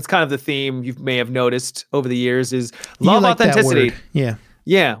authenticity. That's kind of the theme you may have noticed over the years is love authenticity. Yeah.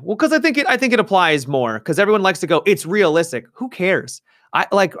 Yeah. Well, because I think it applies more because everyone likes to go, it's realistic. Who cares? I'm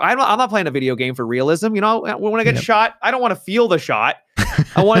not playing a video game for realism. You know, when I get shot, I don't want to feel the shot.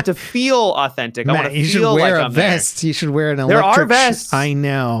 I want it to feel authentic. Matt, I want to feel should wear like a vest. There. You should wear an electric. There are vests. I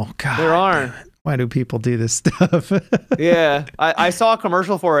know. God, there are. Why do people do this stuff? Yeah, I saw a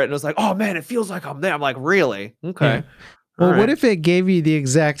commercial for it and it was like, oh man, it feels like I'm there. I'm like, really? Okay. Well, what if it gave you the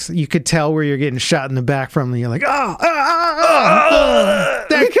exact? You could tell where you're getting shot in the back from, and you're like, that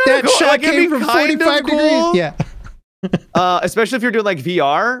cool. shot Like, it'd came be from kind of 45 degrees. cool. Yeah. Especially if you're doing like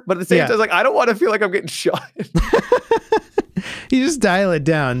VR, but at the same time, it's like I don't want to feel like I'm getting shot. You just dial it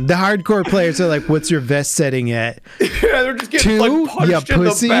down. The hardcore players are like, "What's your vest setting at?" Yeah, they're just getting like punched in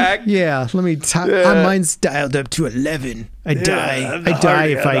the back. Yeah, let me. Mine's dialed up to 11. I die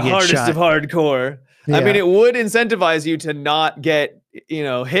if I get hardest shot. of hardcore. Yeah. I mean, it would incentivize you to not get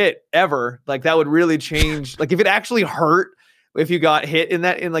hit ever. Like that would really change. Like if it actually hurt. If you got hit in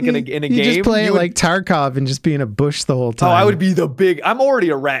a game, you just play it like Tarkov and just be in a bush the whole time. Oh, I would be I'm already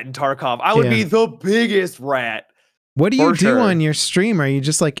a rat in Tarkov. I would be the biggest rat. What do you do on your stream? Are you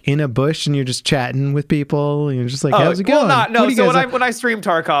just like in a bush and you're just chatting with people? And you're just like, how's it going? So when I stream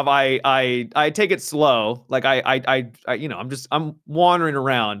Tarkov, I take it slow. Like I'm wandering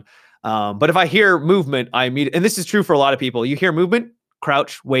around. But if I hear movement, I immediately, and this is true for a lot of people. You hear movement,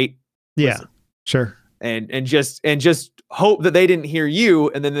 crouch, wait. Yeah, listen. Sure. And just hope that they didn't hear you,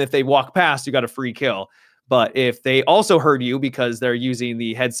 and then if they walk past, you got a free kill. But if they also heard you because they're using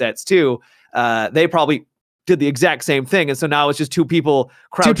the headsets too, they probably did the exact same thing, and so now it's just two people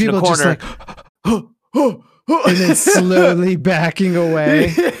crouched in a corner, just like, and then slowly backing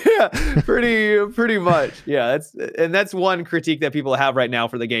away. Yeah, pretty much. Yeah, that's one critique that people have right now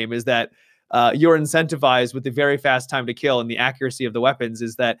for the game is that. You're incentivized with the very fast time to kill and the accuracy of the weapons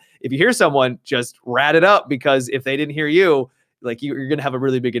is that if you hear someone, just rat it up because if they didn't hear you, like you're going to have a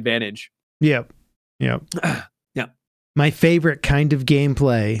really big advantage. Yep. Yeah. My favorite kind of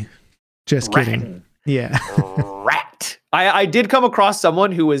gameplay. Just kidding. Yeah. Rat. I did come across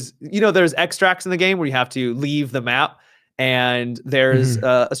someone who was, there's extracts in the game where you have to leave the map and there's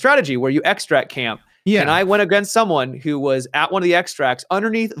a strategy where you extract camp. Yeah. And I went against someone who was at one of the extracts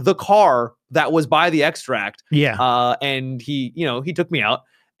underneath the car that was by the extract. Yeah. And he took me out.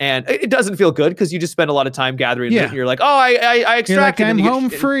 And it doesn't feel good because you just spend a lot of time gathering it. And you're like, oh, I extracted. You're like, I'm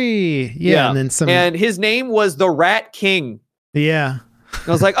home free. Yeah. And his name was the Rat King. Yeah. And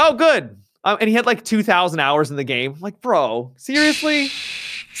I was like, oh, good. And he had like 2,000 hours in the game. I'm like, bro, seriously?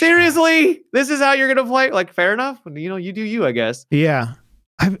 This is how you're going to play? Like, fair enough. You do you, I guess. Yeah.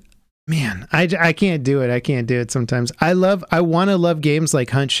 I can't do it. I can't do it sometimes. I want to love games like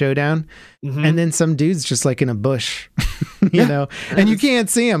Hunt Showdown, and then some dude's just like in a bush, and you can't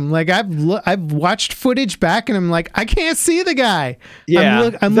see him. Like I've watched footage back, and I'm like, I can't see the guy.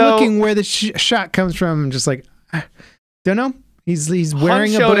 Yeah, I'm looking where the shot comes from. I'm just like, don't know. He's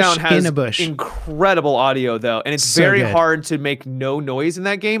wearing a bush in a bush. Incredible audio though, and it's so very hard to make no noise in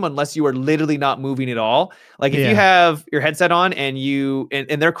that game unless you are literally not moving at all. Like if you have your headset on and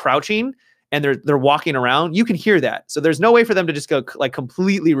and they're crouching and they're walking around, you can hear that. So there's no way for them to just go like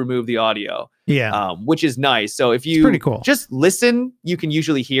completely remove the audio. Yeah, which is nice. So if you pretty cool. Just listen, you can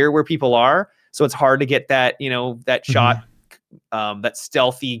usually hear where people are. So it's hard to get that that shot, that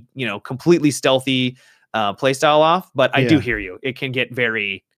stealthy, completely stealthy. Play style off, but I do hear you. It can get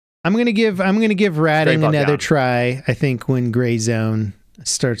very. I'm gonna give ratting another try. I think when Gray Zone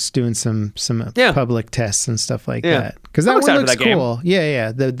starts doing some public tests and stuff like that, because that one looks cool. Game.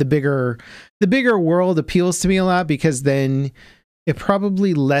 Yeah. The bigger world appeals to me a lot because then it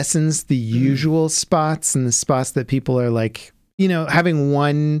probably lessens the usual spots and the spots that people are like. Having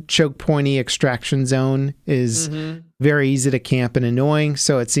one choke pointy extraction zone is very easy to camp and annoying.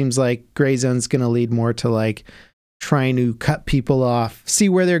 So it seems like Gray Zone's going to lead more to like trying to cut people off, see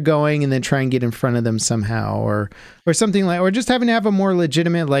where they're going, and then try and get in front of them somehow, or something like, or just having to have a more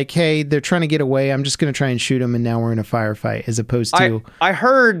legitimate, like, hey, they're trying to get away. I'm just going to try and shoot them, and now we're in a firefight, as opposed to. I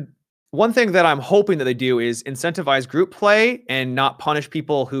heard one thing that I'm hoping that they do is incentivize group play and not punish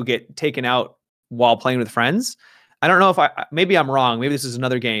people who get taken out while playing with friends. I don't know if maybe I'm wrong. Maybe this is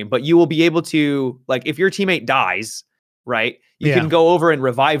another game, but you will be able to, like, if your teammate dies, right, you can go over and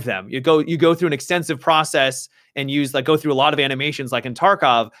revive them. You go through an extensive process and go through a lot of animations like in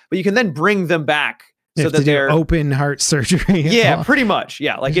Tarkov, but you can then bring them back so that they're open heart surgery. Yeah, pretty much.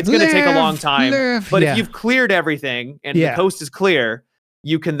 Yeah. Like it's going to take a long time, but if you've cleared everything and the coast is clear,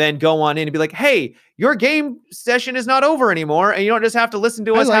 you can then go on in and be like, hey, your game session is not over anymore. And you don't just have to listen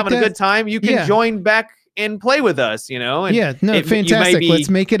to us having a good time. You can join back and play with us, And fantastic. Let's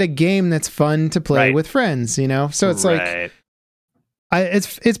make it a game that's fun to play with friends, So it's like,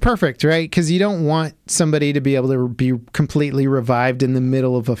 it's perfect, right? Because you don't want somebody to be able to be completely revived in the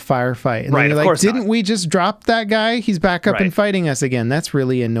middle of a firefight. And then you're like, didn't we just drop that guy? He's back up and fighting us again. That's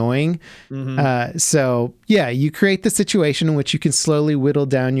really annoying. So yeah, you create the situation in which you can slowly whittle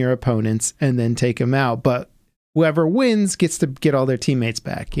down your opponents and then take them out. But whoever wins gets to get all their teammates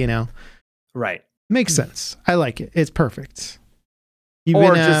back, Right. Makes sense. I like it. It's perfect. You've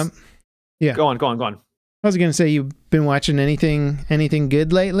Or been, just yeah. Go on. I was gonna say, you've been watching anything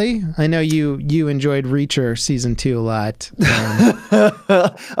good lately? I know you enjoyed Reacher season 2 a lot.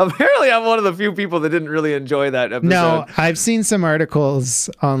 Apparently, I'm one of the few people that didn't really enjoy that episode. No, I've seen some articles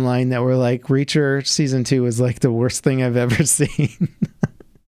online that were like, Reacher season 2 was like the worst thing I've ever seen.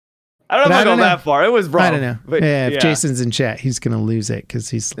 I don't know if I go that far. It was wrong. I don't know. But, yeah, if Jason's in chat, he's gonna lose it because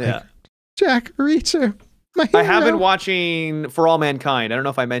he's like, Jack Reacher. I have been watching For All Mankind. I don't know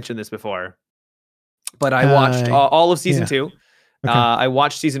if I mentioned this before, but I watched all of season 2. Okay. I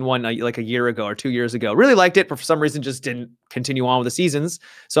watched season 1 like a year ago or 2 years ago. Really liked it, but for some reason just didn't continue on with the seasons.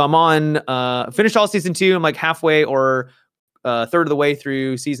 So I'm on finished all season 2. I'm like halfway or third of the way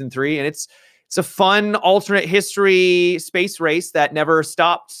through season 3, and it's a fun alternate history space race that never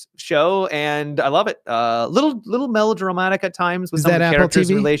stopped show, and I love it. Little melodramatic at times with some of the characters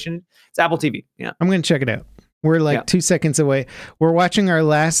in relation. It's Apple TV. Yeah, I'm gonna check it out. We're like 2 seconds away. We're watching our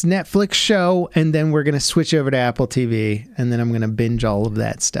last Netflix show, and then we're gonna switch over to Apple TV, and then I'm gonna binge all of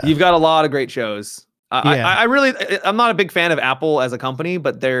that stuff. You've got a lot of great shows. I'm not a big fan of Apple as a company,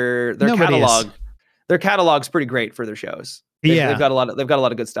 but their catalog's pretty great for their shows. They've got a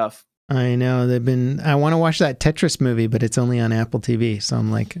lot of good stuff. I know I want to watch that Tetris movie, but it's only on Apple TV. So I'm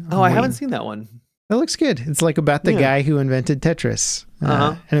like, I haven't seen that one. It looks good. It's like about the guy who invented Tetris.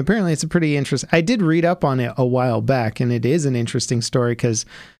 And apparently it's a pretty interesting, I did read up on it a while back, and it is an interesting story because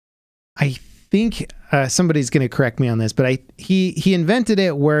I think somebody's going to correct me on this, but he invented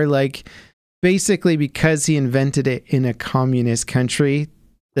it where like basically because he invented it in a communist country,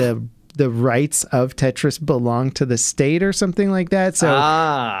 the rights of Tetris belong to the state or something like that. So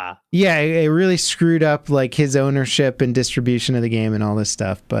yeah, it really screwed up like his ownership and distribution of the game and all this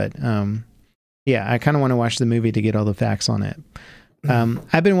stuff. But yeah, I kind of want to watch the movie to get all the facts on it.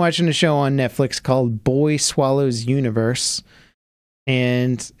 I've been watching a show on Netflix called Boy Swallows Universe,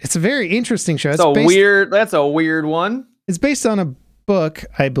 and it's a very interesting show. That's a weird one. It's based on a book,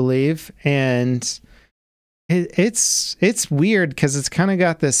 I believe, and it's weird because it's kind of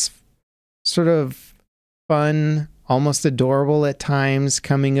got this sort of fun, almost adorable at times,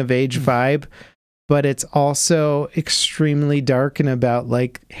 coming of age vibe, but it's also extremely dark and about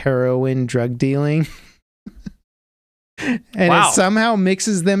like heroin drug dealing. And it somehow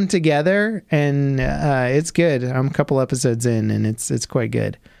mixes them together, and it's good. I'm a couple episodes in, and it's quite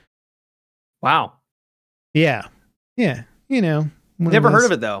good. Wow. Yeah. You know. Never heard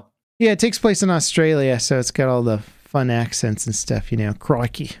of it though. Yeah, it takes place in Australia, so it's got all the fun accents and stuff, you know,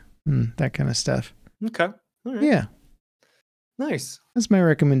 crikey. That kind of stuff. Okay. All right. Yeah. Nice. That's my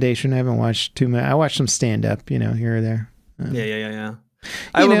recommendation. I haven't watched too much. I watched some stand up, you know, here or there. Yeah.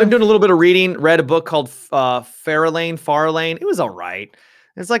 I've been doing a little bit of reading. Read a book called Farlane. It was all right.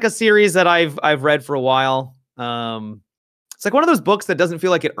 It's like a series that I've read for a while. It's like one of those books that doesn't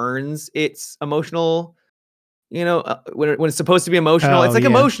feel like it earns its emotional. You know, when it's supposed to be emotional, it's like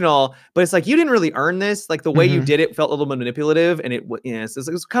emotional, but it's like you didn't really earn this. Like the way you did it felt a little manipulative, and it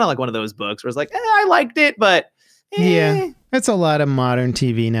was kind of like one of those books where it's like, I liked it, but yeah, it's a lot of modern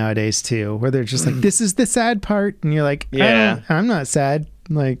TV nowadays too, where they're just like, this is the sad part, and you're like, I'm not sad.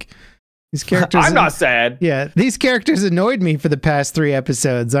 Like these characters, I'm not sad. Yeah, these characters annoyed me for the past 3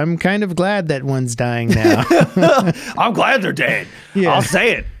 episodes. I'm kind of glad that one's dying now. I'm glad they're dead. Yeah. I'll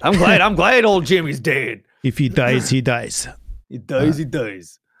say it. I'm glad old Jimmy's dead. If he dies, he dies. He dies. He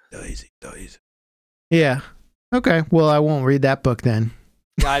dies. Yeah. Okay. Well, I won't read that book then.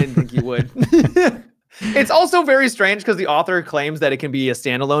 I didn't think you would. It's also very strange because the author claims that it can be a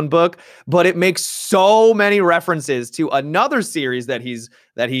standalone book, but it makes so many references to another series that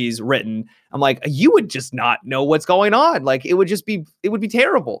he's written. I'm like, you would just not know what's going on. Like it would be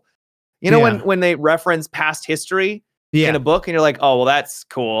terrible. You know, when they reference past history in a book and you're like, oh, well, that's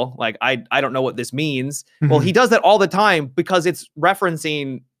cool. Like, I don't know what this means. Well, he does that all the time because it's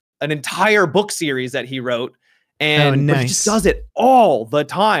referencing an entire book series that he wrote. And but he just does it all the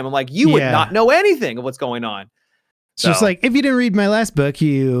time. I'm like, you would not know anything of what's going on. So it's like, if you didn't read my last book,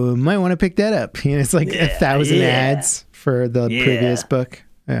 you might want to pick that up. You know, it's like 1,000 ads for the previous book.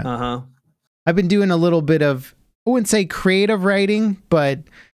 Yeah. I've been doing a little bit of, I wouldn't say creative writing, but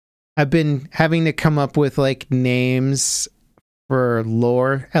I've been having to come up with like names for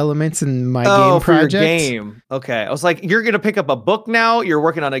lore elements in my game project. Your game. Okay. I was like, you're going to pick up a book now. You're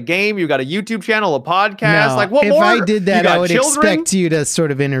working on a game. You got a YouTube channel, a podcast. No, like what if more? I did that, I would expect you to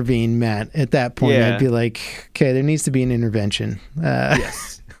sort of intervene, Matt. At that point, I'd be like, okay, there needs to be an intervention.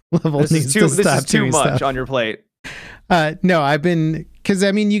 Yes. This is too much on your plate. No, I've been, because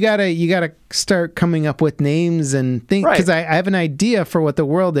I mean, you gotta start coming up with names and things, because I have an idea for what the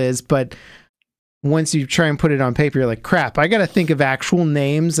world is, but once you try and put it on paper, you're like, crap, I got to think of actual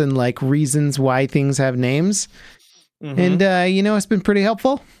names and like reasons why things have names. Mhm. And you know, it's been pretty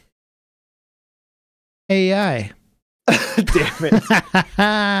helpful. AI. Damn it.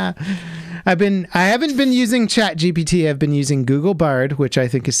 I haven't been using ChatGPT. I've been using Google Bard, which I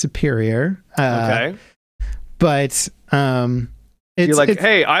think is superior. Okay. But You're like,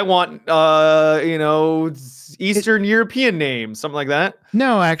 hey, I want Eastern European names, something like that.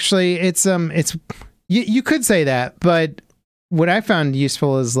 no, actually, it's you could say that, but what I found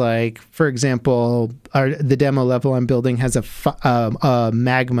useful is like, for example, the demo level I'm building has a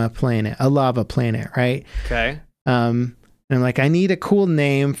magma planet, a lava planet, right? Okay. And I'm like, I need a cool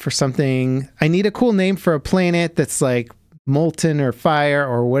name for something. I need a cool name for a planet that's like molten or fire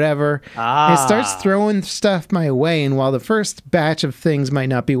or whatever. And it starts throwing stuff my way. And while the first batch of things might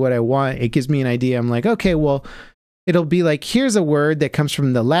not be what I want, it gives me an idea. I'm like, okay, well, it'll be like, here's a word that comes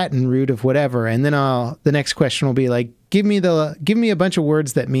from the Latin root of whatever. And then the next question will be like, give me a bunch of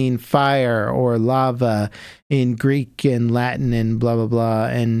words that mean fire or lava in Greek and Latin and blah, blah, blah.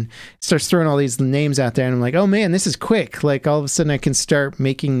 And it starts throwing all these names out there. And I'm like, oh man, this is quick. Like all of a sudden I can start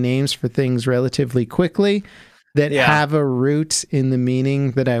making names for things relatively quickly that have a root in the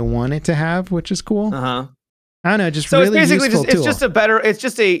meaning that I want it to have, which is cool. Uh-huh. I don't know, just so really it's basically useful tool. it's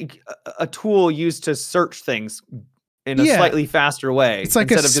just a tool used to search things in a slightly faster way. It's like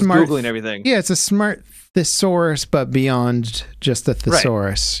instead of smart, just Googling everything. Yeah, it's a smart thesaurus, but beyond just a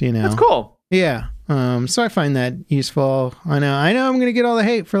thesaurus, you know. That's cool. Yeah. So I find that useful. I know I'm gonna get all the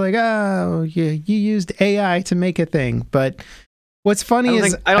hate for like, oh, you used AI to make a thing. But what's funny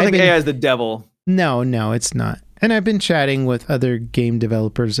is I don't think AI is the devil. No, it's not. And I've been chatting with other game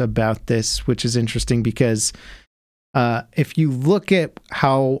developers about this, which is interesting because if you look at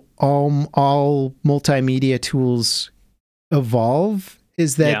how all multimedia tools evolve,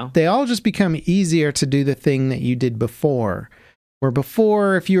 is that they all just become easier to do the thing that you did before. Where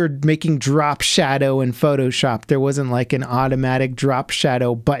before, if you were making drop shadow in Photoshop, there wasn't like an automatic drop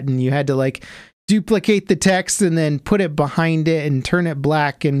shadow button. You had to like duplicate the text and then put it behind it and turn it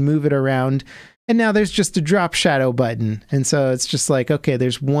black and move it around. And now there's just a drop shadow button. And so it's just like, okay,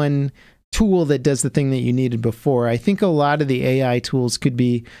 there's one tool that does the thing that you needed before. I think a lot of the AI tools could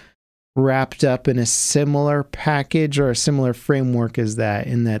be wrapped up in a similar package or a similar framework as that,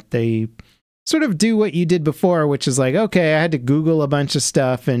 in that they sort of do what you did before, which is like, okay, I had to Google a bunch of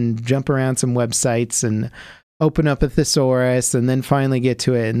stuff and jump around some websites and open up a thesaurus and then finally get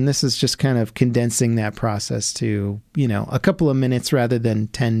to it. And this is just kind of condensing that process to, a couple of minutes rather than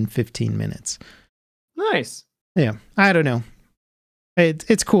 10, 15 minutes. Nice. Yeah. I don't know.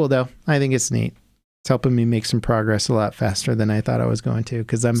 It's cool though. I think it's neat. It's helping me make some progress a lot faster than I thought I was going to.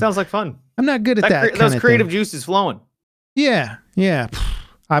 Cause sounds like fun. I'm not good at that. Those creative juices flowing. Yeah. Yeah.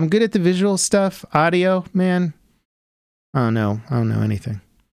 I'm good at the visual stuff. Audio, man. I don't know anything.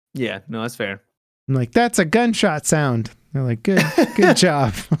 Yeah. No, that's fair. I'm like, that's a gunshot sound. They're like, good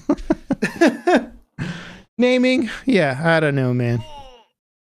job. Naming, yeah, I don't know, man.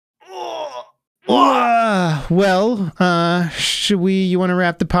 You want to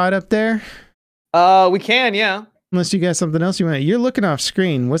wrap the pod up there? We can, yeah. Unless you got something else you want. You're looking off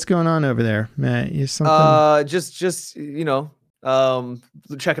screen. What's going on over there, Matt? You something? Just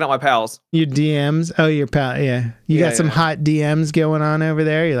checking out my pals. Your DMs. Oh, your pal. Yeah, you got some hot DMs going on over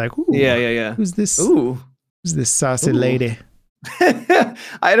there. You're like, ooh, yeah. Who's this? Ooh, who's this saucy lady? I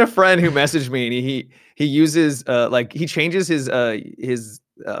had a friend who messaged me, and he uses he changes his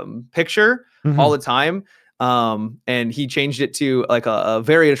picture all the time. And he changed it to like a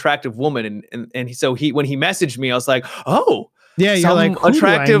very attractive woman, and so when he messaged me, I was like, oh yeah, you're some like,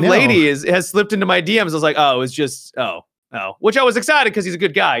 attractive lady has slipped into my DMs. I was like, oh, it was just which I was excited because he's a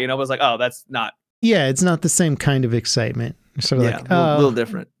good guy, I was like, oh, that's not. Yeah, it's not the same kind of excitement. Sort of like a little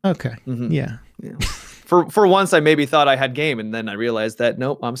different. Okay. Mm-hmm. Yeah. For once, I maybe thought I had game, and then I realized that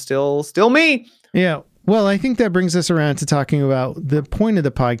nope, I'm still me. Yeah. Well, I think that brings us around to talking about the point of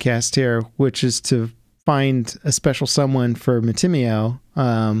the podcast here, which is to find a special someone for Matimio.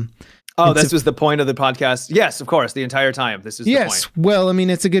 This was the point of the podcast. Yes, of course. The entire time. This is the point. Well, I mean,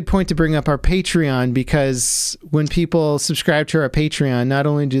 it's a good point to bring up our Patreon, because when people subscribe to our Patreon, not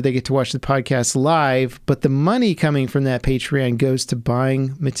only do they get to watch the podcast live, but the money coming from that Patreon goes to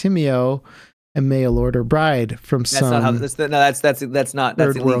buying Matimio a mail order bride from that's not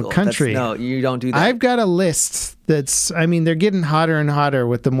third illegal. World country. No, you don't do that. I've got a list they're getting hotter and hotter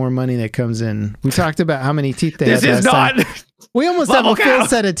with the more money that comes in. We talked about how many teeth they had last time. We almost have a full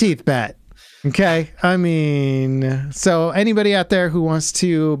set of teeth, Pat. Okay. I mean, so anybody out there who wants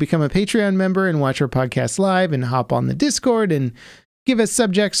to become a Patreon member and watch our podcast live and hop on the Discord and give us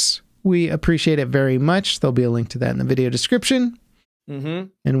subjects, We appreciate it very much. There'll be a link to that in the video description. Mm-hmm.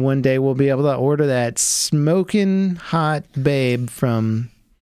 And one day we'll be able to order that smoking hot babe from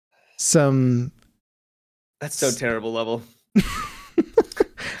some... That's so terrible level.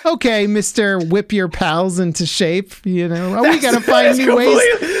 Okay, Mr. Whip your pals into shape, you know. Oh, we got to find new ways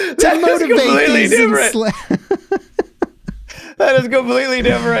to motivate these. That is completely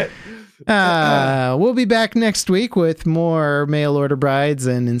different. We'll be back next week with more mail order brides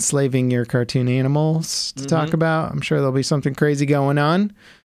and enslaving your cartoon animals to talk about. I'm sure there'll be something crazy going on.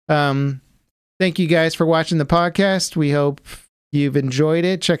 Thank you guys for watching the podcast. We hope you've enjoyed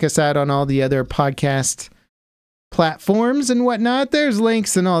it. Check us out on all the other podcast platforms and whatnot. There's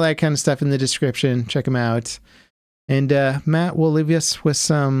links and all that kind of stuff in the description. Check them out. And Matt will leave us with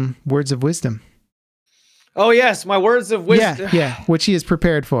some words of wisdom. Oh, yes, my words of wisdom. Yeah, which he is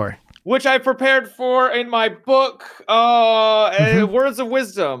prepared for. Which I prepared for in my book, Words of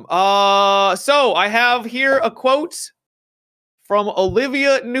Wisdom. So I have here a quote from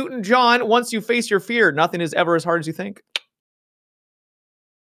Olivia Newton-John. Once you face your fear, nothing is ever as hard as you think.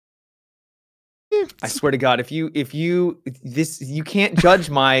 I swear to God, if you can't judge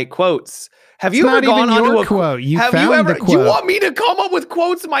my quotes. Have you ever gone onto a quote? You found the quote. You want me to come up with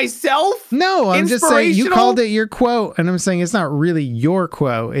quotes myself? No, I'm just saying you called it your quote, and I'm saying it's not really your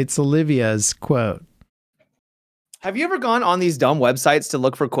quote. It's Olivia's quote. Have you ever gone on these dumb websites to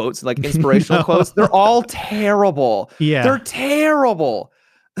look for quotes, like inspirational quotes? They're all terrible. Yeah. They're terrible.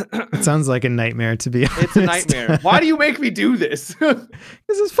 It sounds like a nightmare, to be honest. It's a nightmare. Why do you make me do this?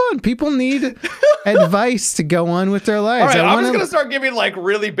 This is fun. People need advice to go on with their lives. All right, I'm just gonna start giving like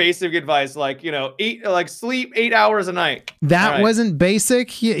really basic advice, like sleep 8 hours a night. That wasn't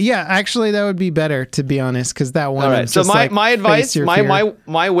basic. Yeah, actually, that would be better, to be honest, because that one. All right. So my advice,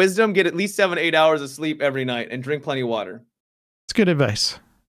 my wisdom: get at least 7-8 hours of sleep every night and drink plenty of water. It's good advice.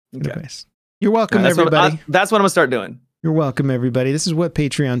 Good advice. You're welcome, everybody. That's what I'm gonna start doing. You're welcome, everybody. This is what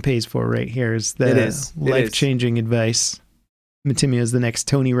Patreon pays for right here. Is the life-changing advice. Matimio is the next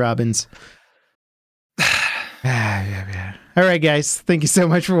Tony Robbins. All right, guys. Thank you so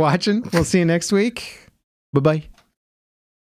much for watching. We'll see you next week. Bye-bye.